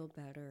to feel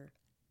better.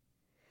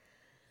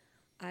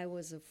 I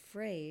was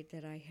afraid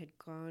that I had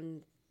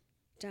gone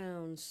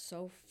down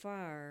so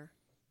far,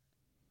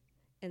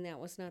 and that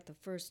was not the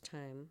first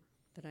time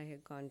that I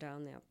had gone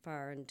down that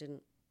far and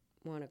didn't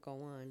want to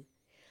go on.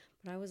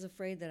 But I was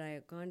afraid that I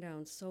had gone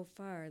down so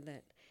far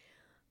that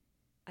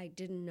I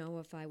didn't know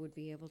if I would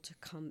be able to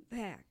come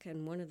back.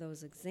 And one of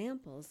those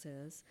examples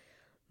is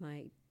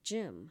my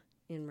gym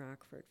in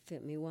Rockford,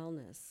 Fit Me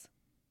Wellness.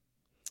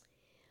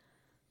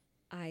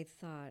 I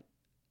thought,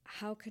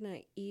 how can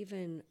I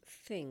even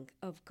think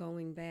of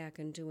going back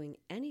and doing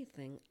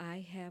anything?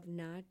 I have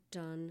not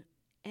done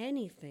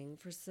anything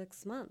for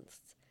 6 months.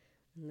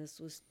 And this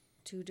was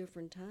 2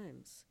 different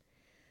times.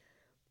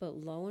 But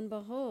lo and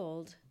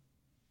behold,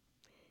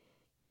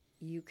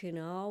 you can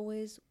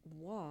always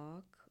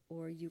walk,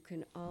 or you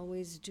can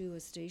always do a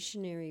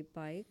stationary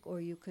bike,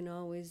 or you can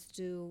always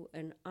do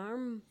an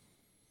arm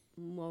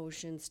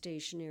motion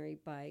stationary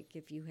bike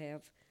if you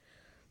have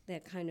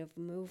that kind of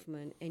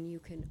movement, and you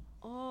can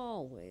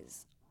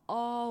always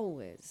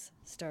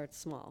start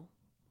small.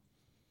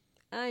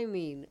 I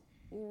mean,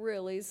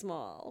 really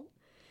small.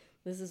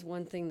 This is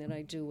one thing that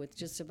I do with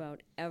just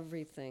about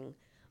everything,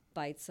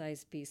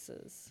 bite-sized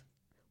pieces,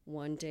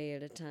 one day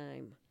at a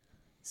time.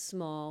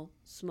 Small,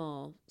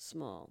 small,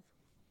 small.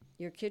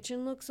 Your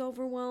kitchen looks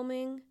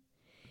overwhelming.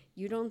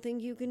 You don't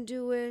think you can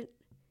do it.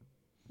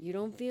 You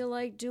don't feel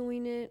like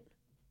doing it.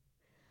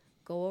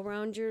 Go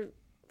around your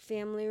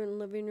family and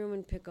living room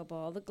and pick up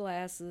all the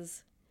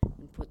glasses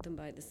and put them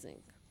by the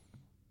sink.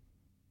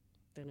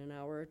 Then an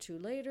hour or 2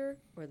 later,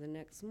 or the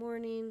next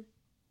morning,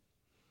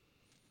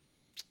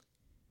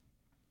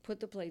 put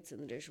the plates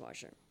in the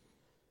dishwasher.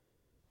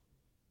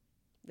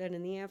 Then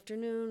in the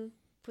afternoon,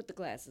 put the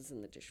glasses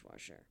in the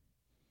dishwasher.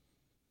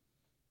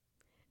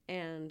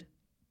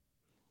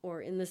 Or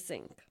in the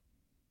sink.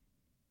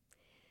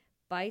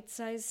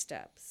 Bite-sized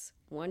steps,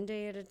 one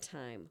day at a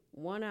time,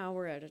 1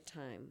 hour at a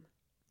time.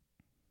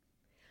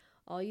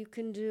 All you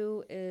can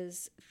do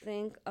is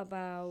think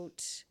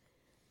about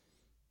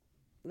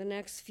the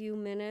next few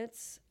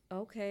minutes.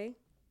 Okay,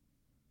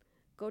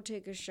 go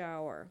take a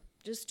shower.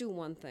 Just do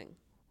one thing.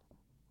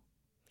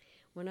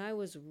 When I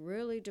was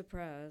really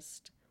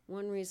depressed,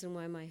 one reason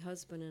why my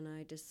husband and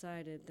I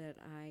decided that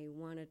I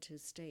wanted to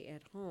stay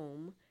at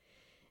home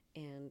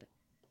and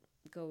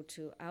go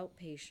to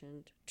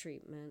outpatient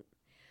treatment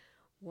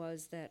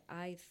was that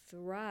I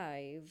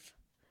thrive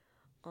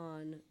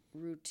on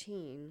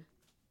routine.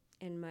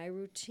 And my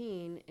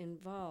routine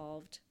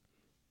involved,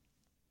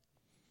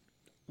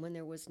 when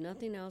there was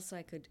nothing else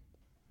I could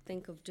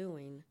think of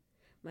doing,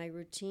 my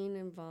routine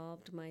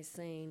involved my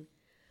saying,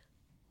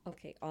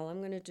 okay, all I'm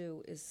going to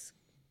do is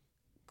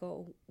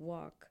go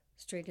walk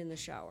straight in the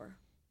shower.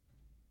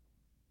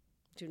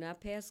 Do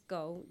not pass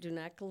go. Do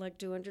not collect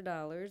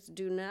 $200.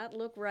 Do not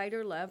look right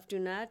or left. Do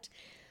not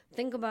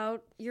think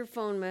about your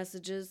phone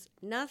messages.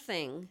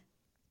 Nothing.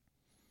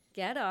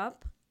 Get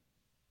up.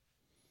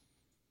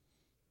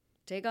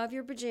 Take off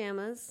your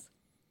pajamas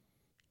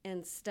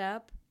and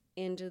step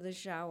into the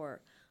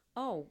shower.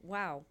 Oh,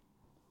 wow.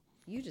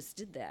 You just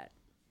did that.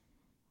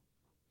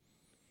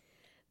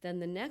 Then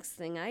the next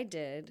thing I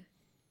did,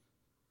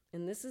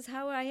 and this is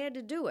how I had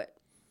to do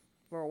it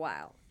for a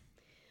while,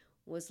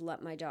 was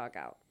let my dog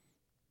out.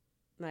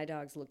 My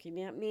dog's looking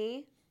at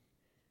me.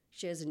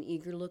 She has an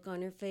eager look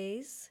on her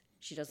face.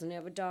 She doesn't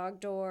have a dog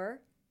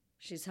door.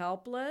 She's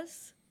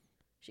helpless.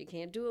 She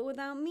can't do it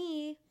without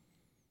me.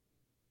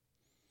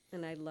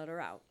 And I'd let her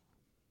out.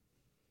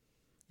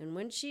 And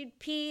when she'd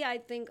pee,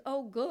 I'd think,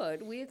 oh,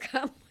 good, we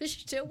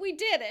accomplished it. We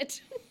did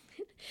it.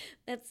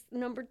 That's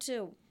number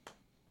 2.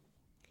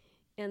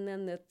 And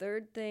then the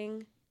third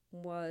thing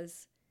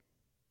was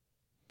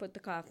put the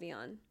coffee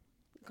on,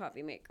 the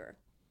coffee maker.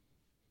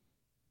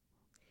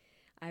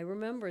 I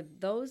remember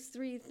those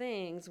 3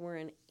 things were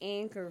an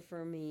anchor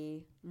for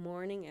me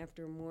morning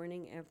after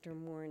morning after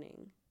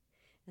morning.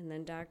 And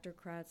then Dr.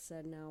 Kratz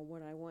said, now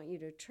what I want you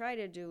to try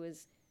to do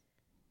is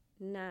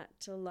not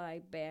to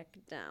lie back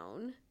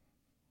down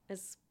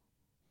as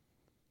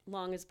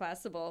long as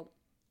possible.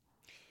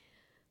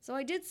 So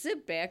I did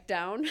sit back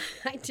down.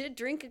 I did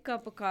drink a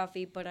cup of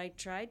coffee, but I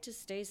tried to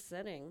stay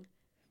sitting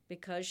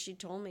because she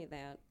told me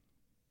that.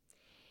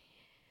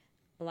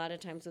 A lot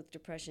of times with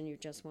depression, you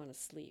just want to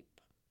sleep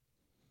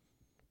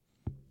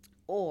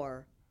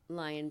or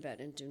lie in bed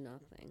and do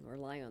nothing, or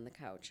lie on the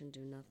couch and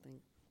do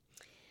nothing.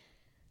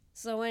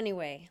 So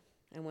anyway,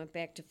 I went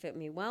back to Fit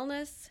Me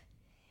Wellness.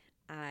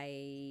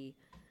 I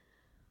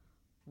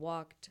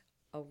walked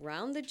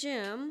around the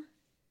gym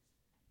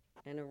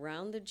and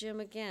around the gym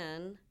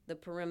again, the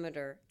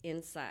perimeter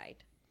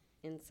inside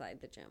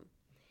the gym.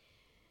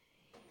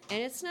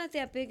 And it's not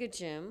that big a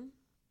gym.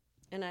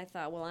 And I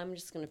thought, well, I'm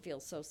just going to feel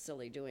so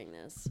silly doing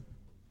this.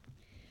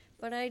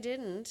 But I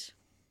didn't,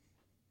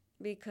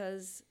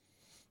 because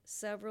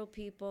several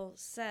people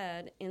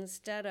said,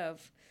 instead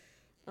of,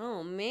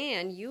 oh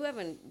man, you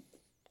haven't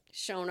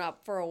shown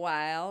up for a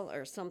while,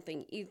 or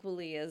something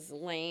equally as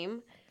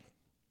lame,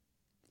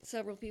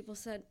 several people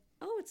said,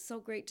 oh, it's so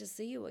great to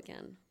see you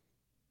again.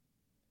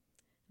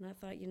 And I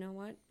thought, you know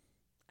what?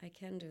 I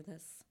can do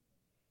this.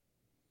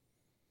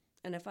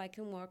 And if I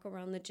can walk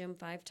around the gym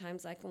 5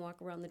 times, I can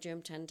walk around the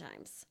gym 10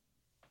 times.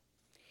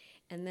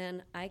 And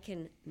then I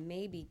can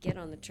maybe get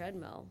on the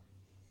treadmill,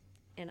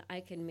 and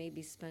I can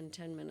maybe spend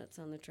 10 minutes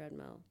on the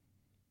treadmill.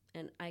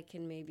 And I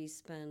can maybe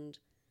spend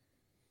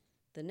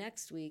the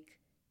next week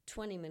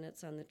 20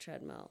 minutes on the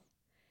treadmill.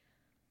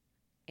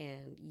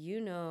 And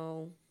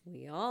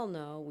we all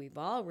know, we've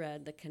all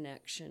read the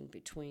connection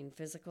between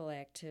physical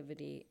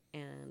activity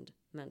and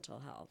mental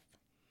health.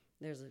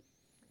 There's a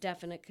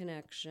definite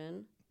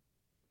connection.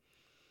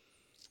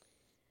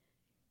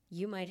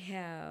 You might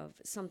have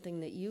something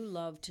that you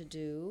love to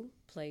do,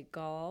 play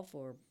golf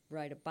or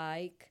ride a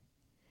bike.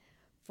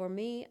 For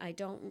me,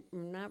 I'm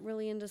not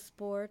really into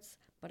sports,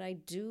 but I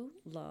do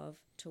love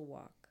to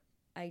walk.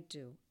 I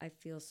do. I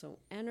feel so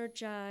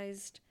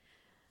energized.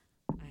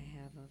 I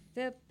have a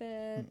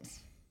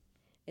Fitbit.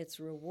 It's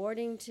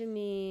rewarding to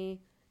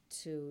me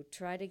to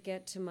try to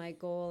get to my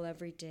goal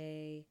every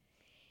day.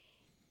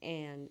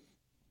 And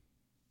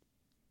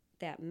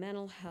that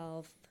mental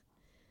health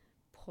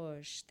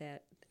push,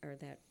 that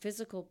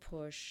physical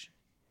push,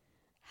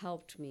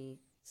 helped me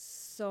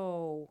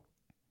so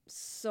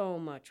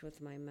much with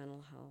my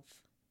mental health.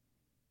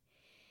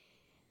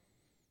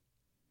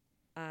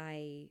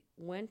 I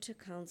went to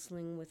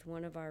counseling with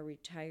one of our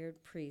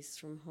retired priests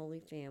from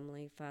Holy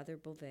Family, Father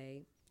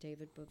Beauvais,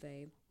 David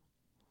Beauvais.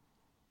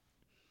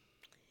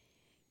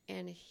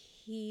 And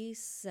he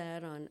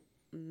said on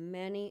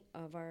many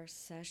of our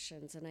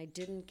sessions, and I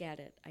didn't get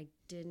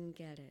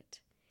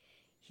it.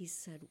 He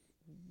said,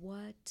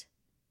 what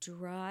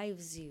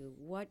drives you?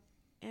 What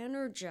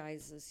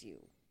energizes you?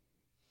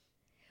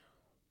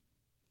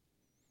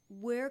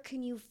 Where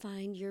can you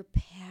find your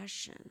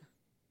passion?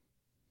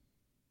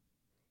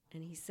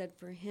 And he said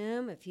for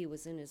him, if he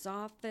was in his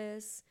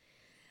office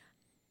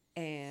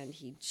and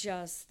he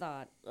just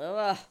thought,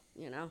 ugh,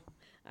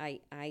 I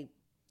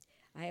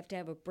have to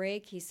have a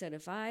break. He said,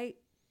 if I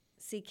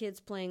see kids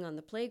playing on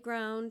the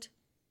playground,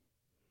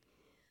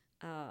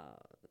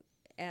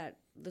 at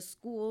the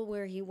school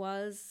where he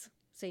was,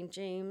 St.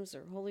 James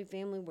or Holy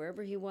Family,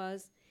 wherever he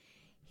was,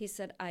 he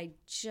said, I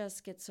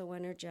just get so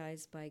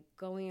energized by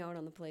going out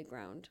on the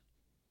playground.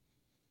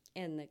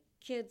 And the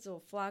kids will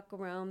flock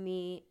around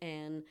me,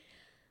 and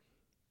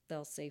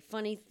they'll say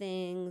funny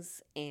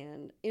things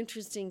and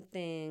interesting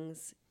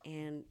things,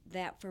 and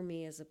that for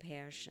me is a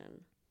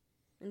passion.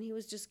 And he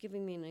was just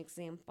giving me an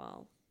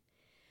example.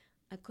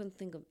 I couldn't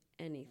think of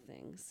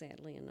anything,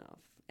 sadly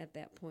enough, at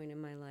that point in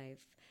my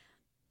life.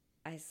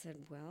 I said,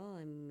 well,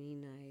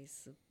 I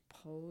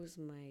suppose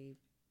my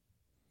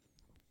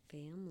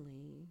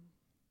family,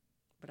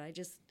 but I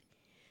just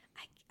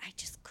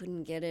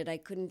couldn't get it. I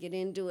couldn't get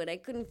into it. I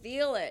couldn't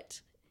feel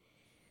it.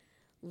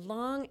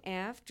 Long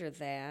after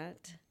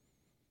that,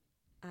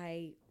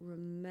 I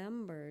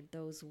remembered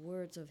those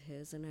words of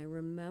his, and I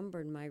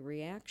remembered my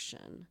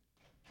reaction.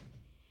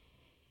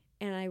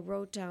 And I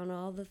wrote down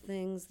all the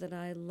things that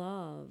I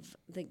love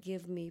that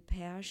give me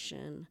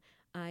passion.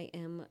 I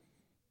am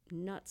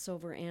nuts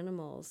over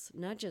animals,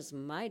 not just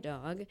my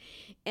dog,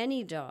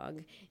 any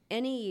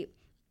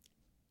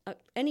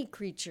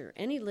creature,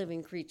 any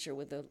living creature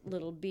with a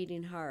little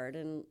beating heart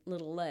and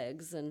little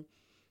legs, and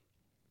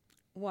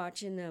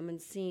watching them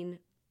and seeing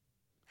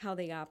how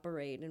they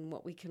operate and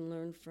what we can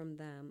learn from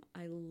them.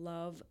 I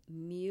love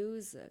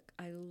music.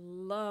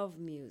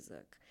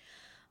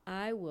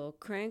 I will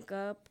crank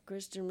up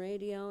Christian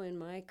radio in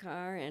my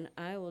car, and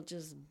I will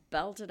just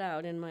belt it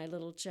out in my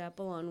little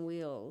chapel on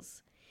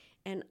wheels.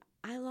 And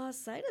I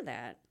lost sight of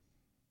that.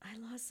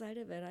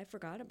 I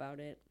forgot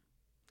about it.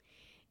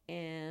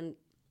 And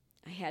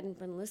I hadn't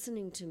been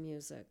listening to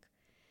music.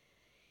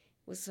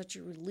 It was such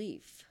a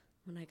relief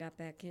when I got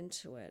back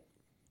into it.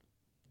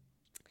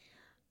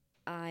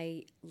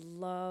 I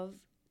love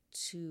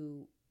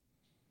to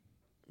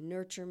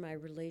nurture my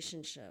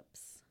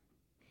relationships.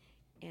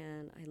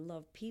 And I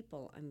love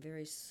people. I'm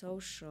very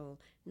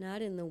social,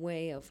 not in the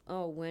way of,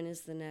 when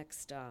is the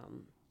next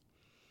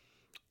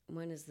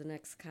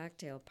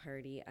cocktail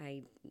party?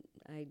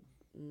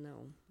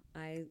 No.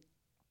 I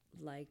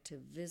like to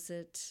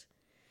visit.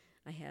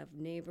 I have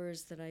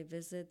neighbors that I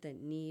visit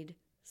that need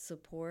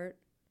support.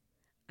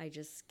 I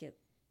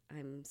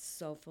I'm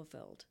so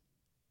fulfilled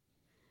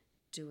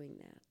doing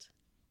that.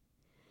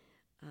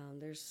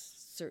 There's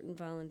certain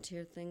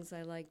volunteer things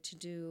I like to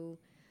do,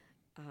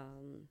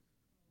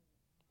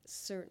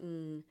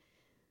 certain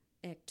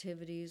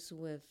activities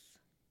with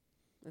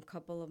a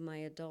couple of my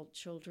adult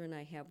children.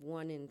 I have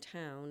one in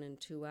town and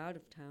two out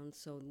of town.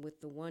 So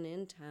with the one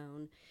in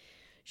town,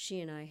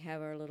 she and I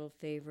have our little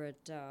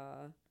favorite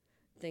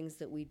things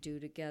that we do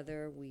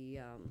together. We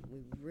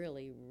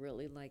really,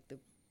 really like the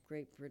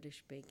Great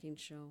British Baking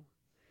Show.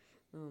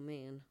 Oh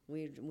man,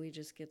 we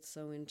just get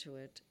so into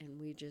it, and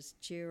we just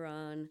cheer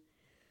on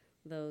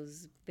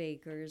those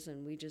bakers,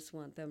 and we just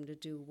want them to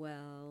do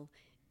well.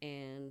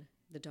 And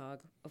the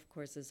dog, of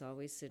course, is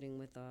always sitting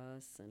with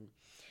us, and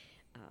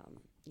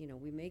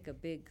we make a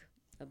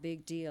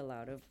big deal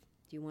out of.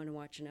 Do you want to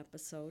watch an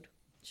episode?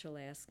 She'll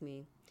ask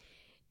me,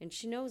 and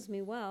she knows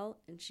me well,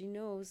 and she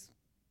knows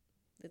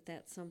that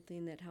that's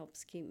something that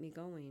helps keep me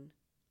going.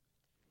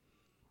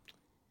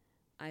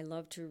 I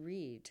love to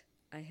read.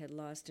 I had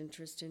lost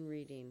interest in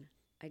reading.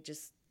 I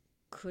just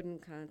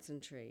couldn't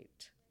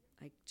concentrate.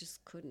 I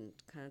just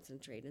couldn't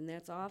concentrate. And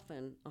that's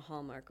often a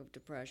hallmark of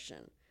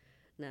depression,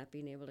 not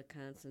being able to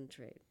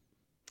concentrate.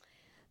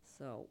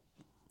 So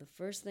the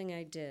first thing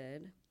I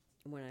did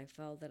when I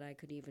felt that I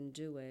could even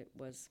do it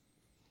was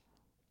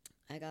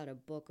I got a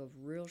book of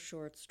real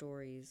short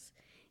stories,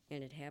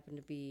 and it happened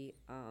to be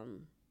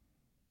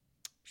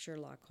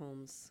Sherlock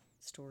Holmes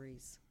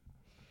stories.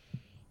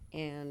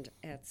 And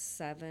at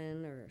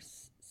 7 or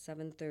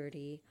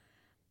 7:30,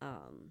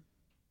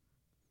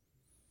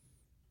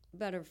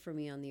 better for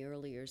me on the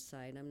earlier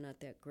side. I'm not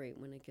that great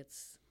when it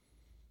gets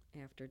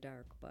after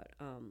dark, but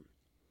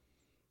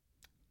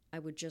I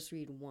would just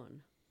read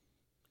one.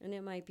 And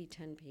it might be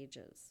 10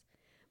 pages,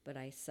 but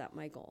I set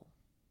my goal.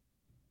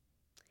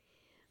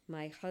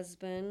 My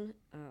husband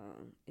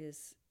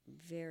is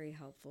very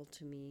helpful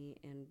to me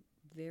and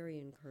very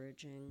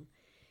encouraging.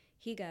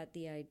 He got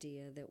the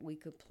idea that we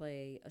could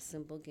play a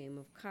simple game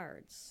of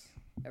cards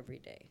every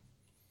day.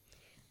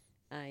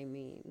 I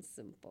mean,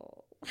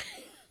 simple.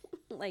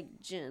 Like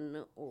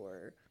gin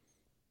or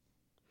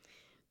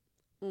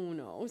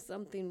Uno,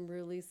 something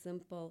really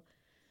simple.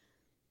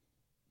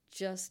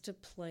 Just to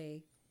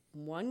play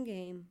one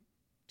game,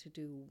 to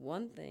do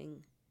one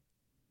thing.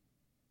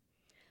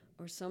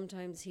 Or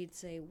sometimes he'd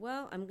say,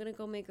 well, I'm going to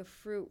go make a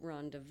fruit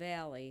run to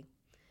Valley.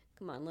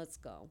 Come on, let's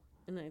go.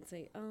 And I'd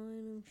say, oh,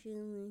 I don't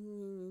feel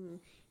like...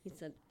 He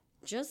said,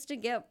 just to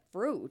get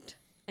fruit.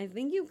 I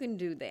think you can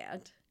do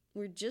that.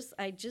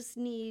 I just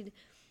need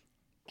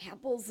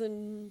apples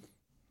and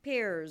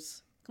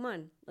pears. Come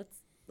on,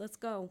 let's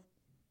go.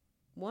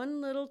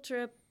 One little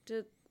trip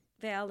to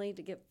Valley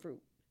to get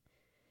fruit.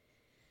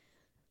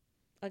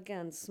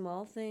 Again,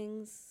 small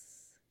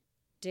things,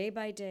 day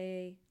by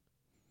day.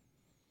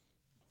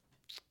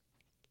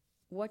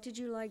 What did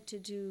you like to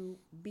do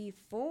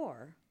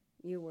before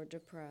you were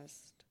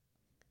depressed?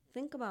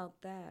 Think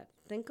about that.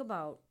 Think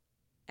about,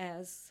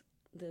 as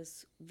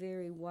this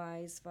very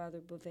wise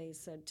Father Bouvet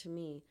said to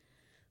me,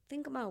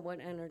 think about what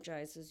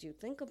energizes you.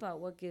 Think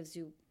about what gives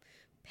you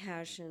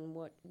passion,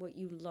 what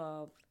you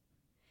love.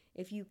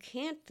 If you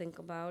can't think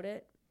about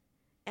it,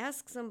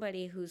 ask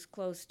somebody who's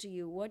close to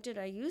you, what did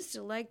I used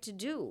to like to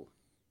do?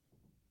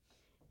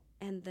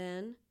 And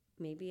then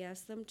maybe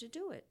ask them to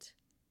do it.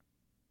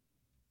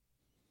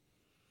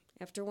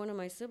 After one of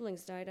my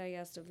siblings died, I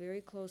asked a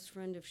very close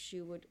friend if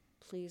she would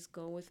please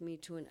go with me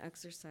to an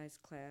exercise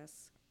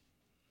class.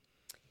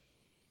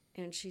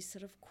 And she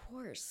said, of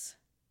course,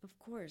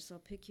 I'll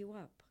pick you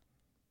up.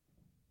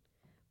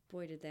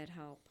 Boy, did that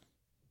help.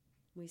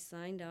 We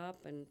signed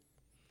up and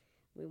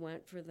we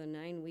went for the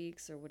 9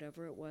 weeks or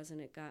whatever it was,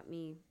 and it got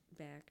me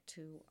back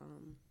to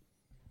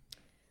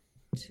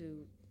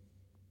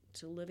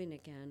living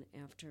again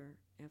after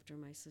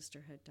my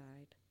sister had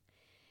died.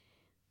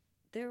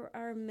 There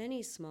are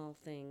many small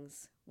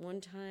things.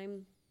 One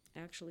time,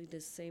 actually,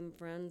 this same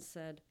friend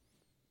said,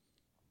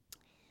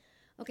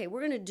 okay,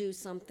 we're going to do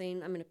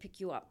something. I'm going to pick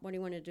you up. What do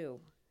you want to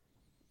do?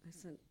 I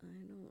said, I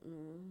don't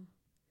know.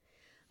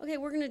 Okay,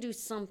 we're going to do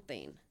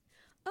something.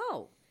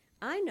 Oh,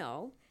 I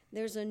know.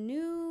 There's a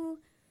new,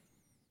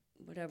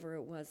 whatever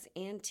it was,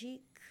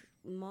 antique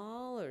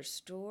mall or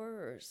store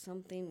or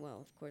something. Well,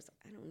 of course,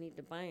 I don't need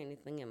to buy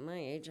anything at my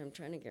age. I'm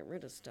trying to get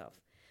rid of stuff.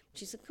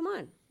 She said, come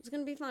on. It's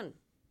going to be fun.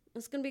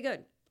 It's going to be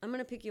good. I'm going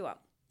to pick you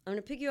up. I'm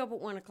going to pick you up at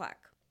 1 o'clock.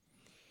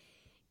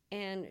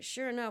 And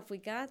sure enough, we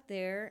got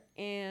there,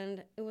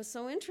 and it was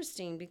so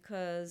interesting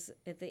because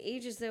at the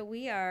ages that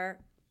we are,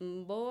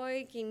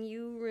 boy, can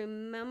you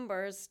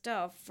remember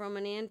stuff from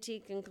an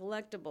antique and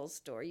collectibles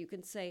store. You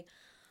can say,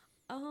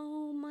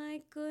 oh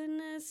my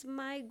goodness,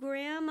 my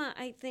grandma,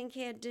 I think,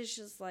 had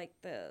dishes like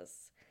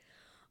this.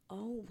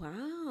 Oh,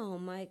 wow,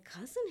 my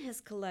cousin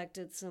has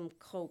collected some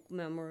Coke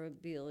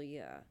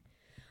memorabilia.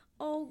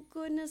 Oh,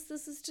 goodness,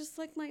 this is just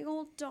like my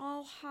old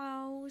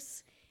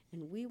dollhouse.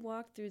 And we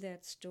walked through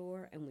that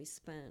store, and we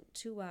spent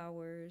 2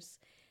 hours,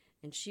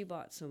 and she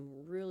bought some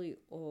really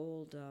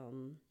old,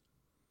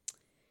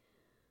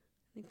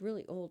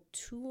 really old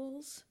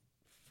tools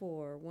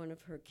for one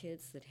of her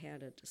kids that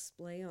had a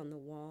display on the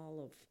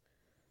wall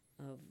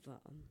of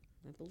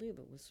I believe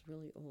it was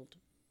really old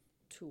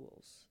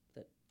tools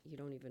that you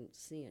don't even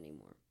see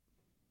anymore.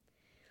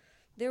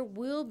 There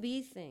will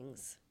be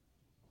things.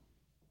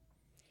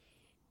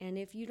 And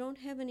if you don't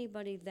have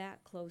anybody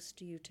that close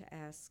to you to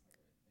ask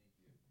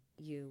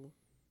you,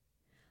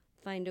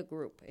 find a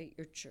group at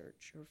your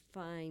church or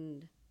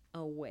find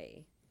a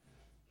way.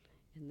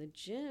 And the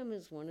gym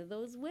is one of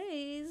those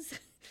ways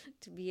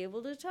to be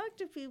able to talk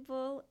to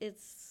people.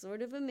 It's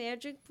sort of a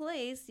magic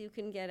place. You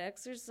can get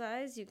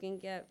exercise, you can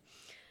get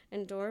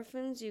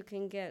endorphins, you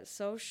can get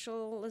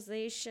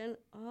socialization,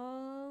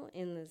 all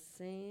in the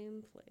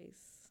same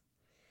place,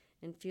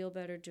 and feel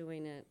better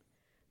doing it.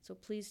 So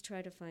please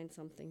try to find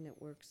something that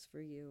works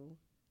for you.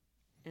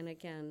 And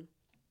again,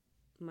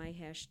 my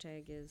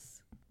hashtag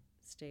is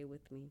stay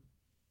with me.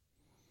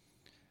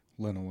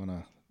 Lynn, I want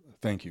to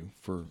thank you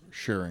for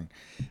sharing.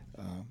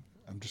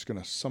 I'm just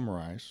going to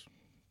summarize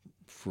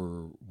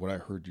for what I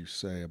heard you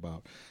say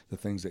about the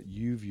things that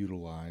you've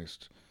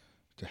utilized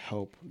to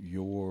help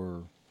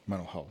your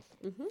mental health.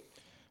 Mm-hmm.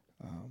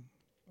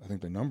 I think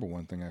the number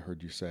one thing I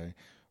heard you say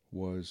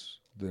was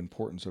the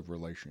importance of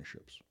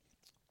relationships.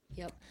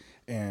 Yep.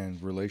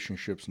 And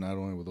relationships not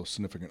only with those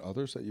significant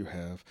others that you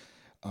have,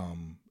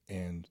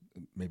 and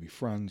maybe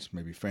friends,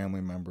 maybe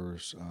family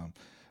members,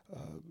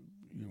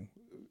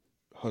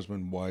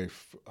 husband,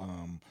 wife,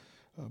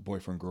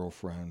 boyfriend,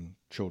 girlfriend,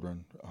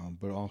 children,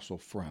 but also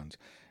friends.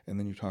 And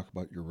then you talk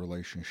about your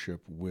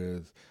relationship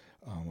with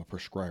a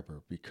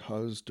prescriber,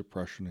 because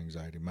depression,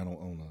 anxiety, mental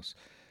illness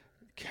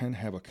can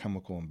have a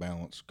chemical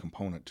imbalance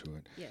component to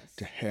it. Yes.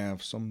 To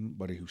have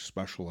somebody who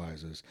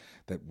specializes,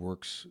 that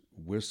works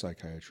with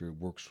psychiatry,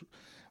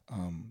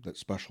 that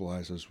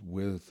specializes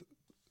with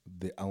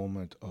the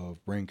element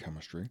of brain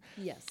chemistry,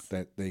 Yes.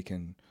 that they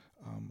can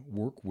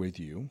work with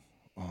you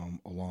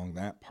along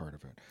that part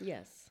of it.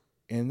 Yes.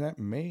 And that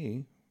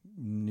may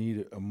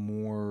need a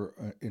more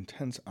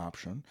intense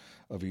option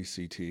of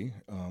ECT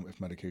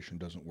if medication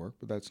doesn't work,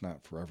 but that's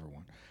not for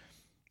everyone.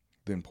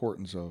 The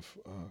importance of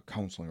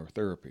counseling or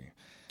therapy.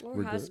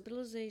 Or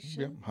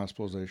hospitalization. Yeah,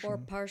 hospitalization. Or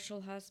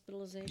partial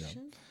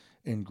hospitalization.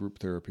 Yeah. And group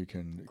therapy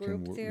can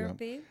work.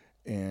 Therapy.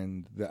 Yeah.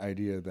 And the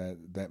idea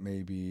that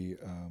may be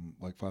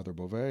like Father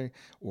Beauvais,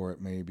 or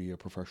it may be a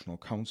professional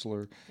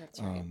counselor. That's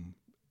right.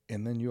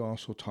 And then you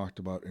also talked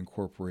about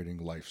incorporating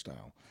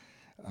lifestyle.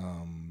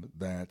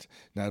 That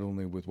not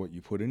only with what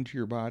you put into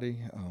your body,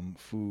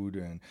 food,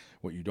 and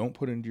what you don't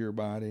put into your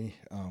body,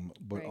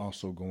 but Right.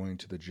 also going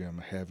to the gym,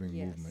 having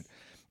Yes. movement,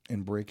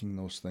 and breaking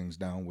those things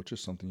down, which is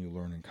something you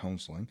learn in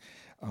counseling,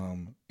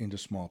 into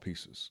small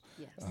pieces,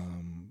 Yes.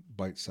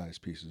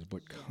 bite-sized pieces,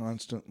 but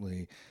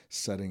constantly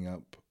setting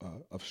up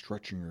of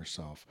stretching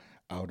yourself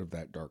out of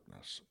that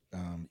darkness,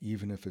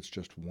 even if it's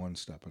just one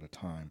step at a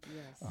time,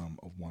 Yes.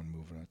 of one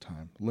move at a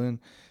time.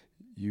 Lynn,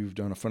 you've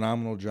done a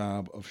phenomenal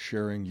job of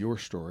sharing your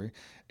story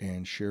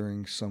and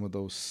sharing some of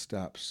those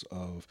steps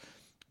of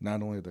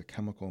not only the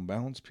chemical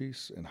imbalance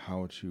piece and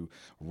how to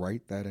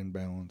right that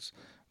imbalance,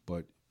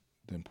 but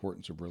the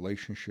importance of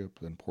relationship,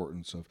 the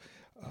importance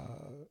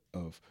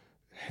of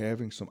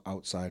having some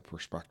outside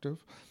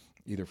perspective,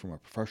 either from a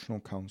professional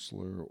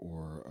counselor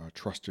or a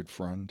trusted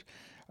friend,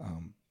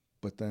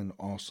 but then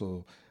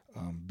also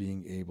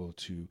being able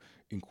to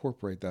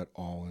incorporate that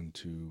all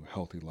into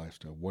healthy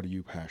lifestyle. What are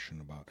you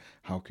passionate about?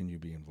 How can you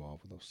be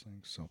involved with those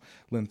things? So,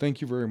 Lynn,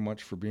 thank you very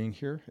much for being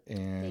here.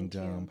 And Thank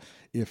you.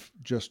 if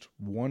just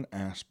one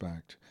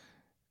aspect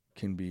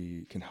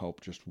can help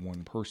just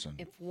one person,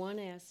 If one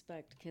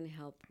aspect can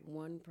help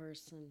one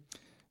person,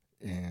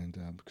 and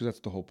because that's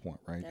the whole point,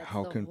 right? that's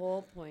How the can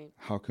whole point.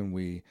 how can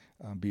we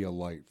be a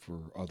light for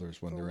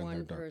others when For they're in their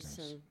one darkness?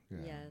 person, Yeah,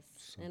 yes.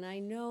 so- And I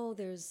know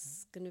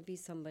there's going to be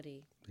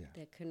somebody Yeah.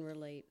 that can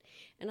relate.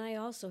 And I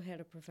also had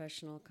a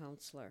professional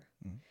counselor.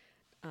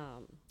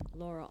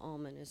 Laura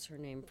Allman is her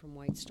name, from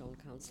Whitestone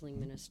Counseling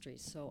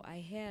Ministries. So I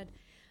had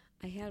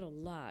a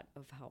lot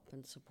of help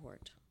and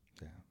support.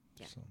 Yeah.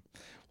 Yeah. So,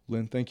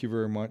 Lynn, thank you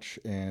very much,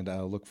 and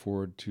I look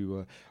forward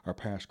to our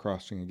paths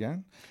crossing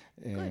again.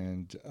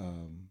 And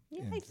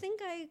Yeah, and I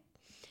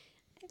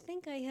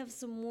think I have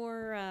some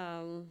more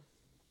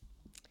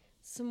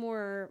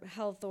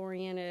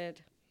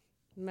health-oriented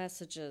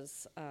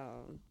messages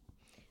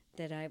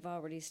that I've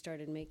already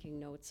started making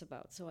notes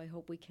about. So I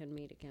hope we can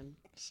meet again.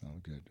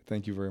 sound good.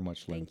 Thank you very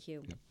much, Lynn. Thank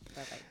you. Yep.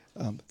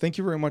 Bye-bye. Thank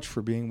you very much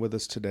for being with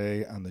us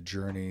today on the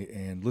journey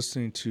and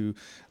listening to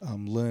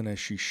Lynn as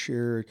she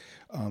shared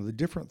the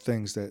different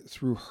things that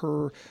through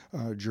her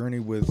journey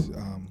with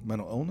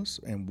mental illness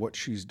and what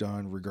she's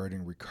done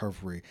regarding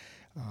recovery,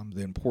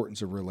 the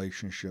importance of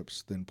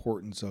relationships, the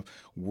importance of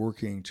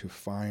working to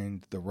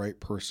find the right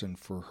person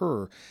for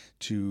her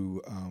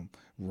to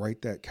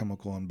right that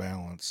chemical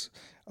imbalance,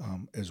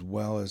 as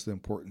well as the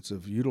importance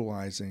of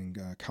utilizing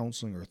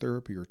counseling or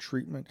therapy or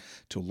treatment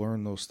to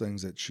learn those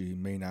things that she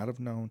may not have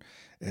known,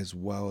 as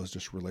well as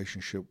just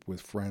relationship with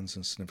friends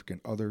and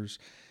significant others,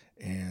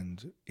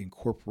 and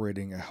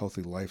incorporating a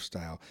healthy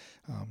lifestyle,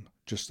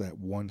 just that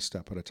one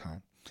step at a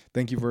time.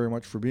 Thank you very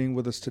much for being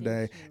with us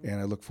today, you. and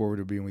I look forward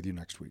to being with you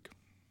next week.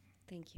 Thank you.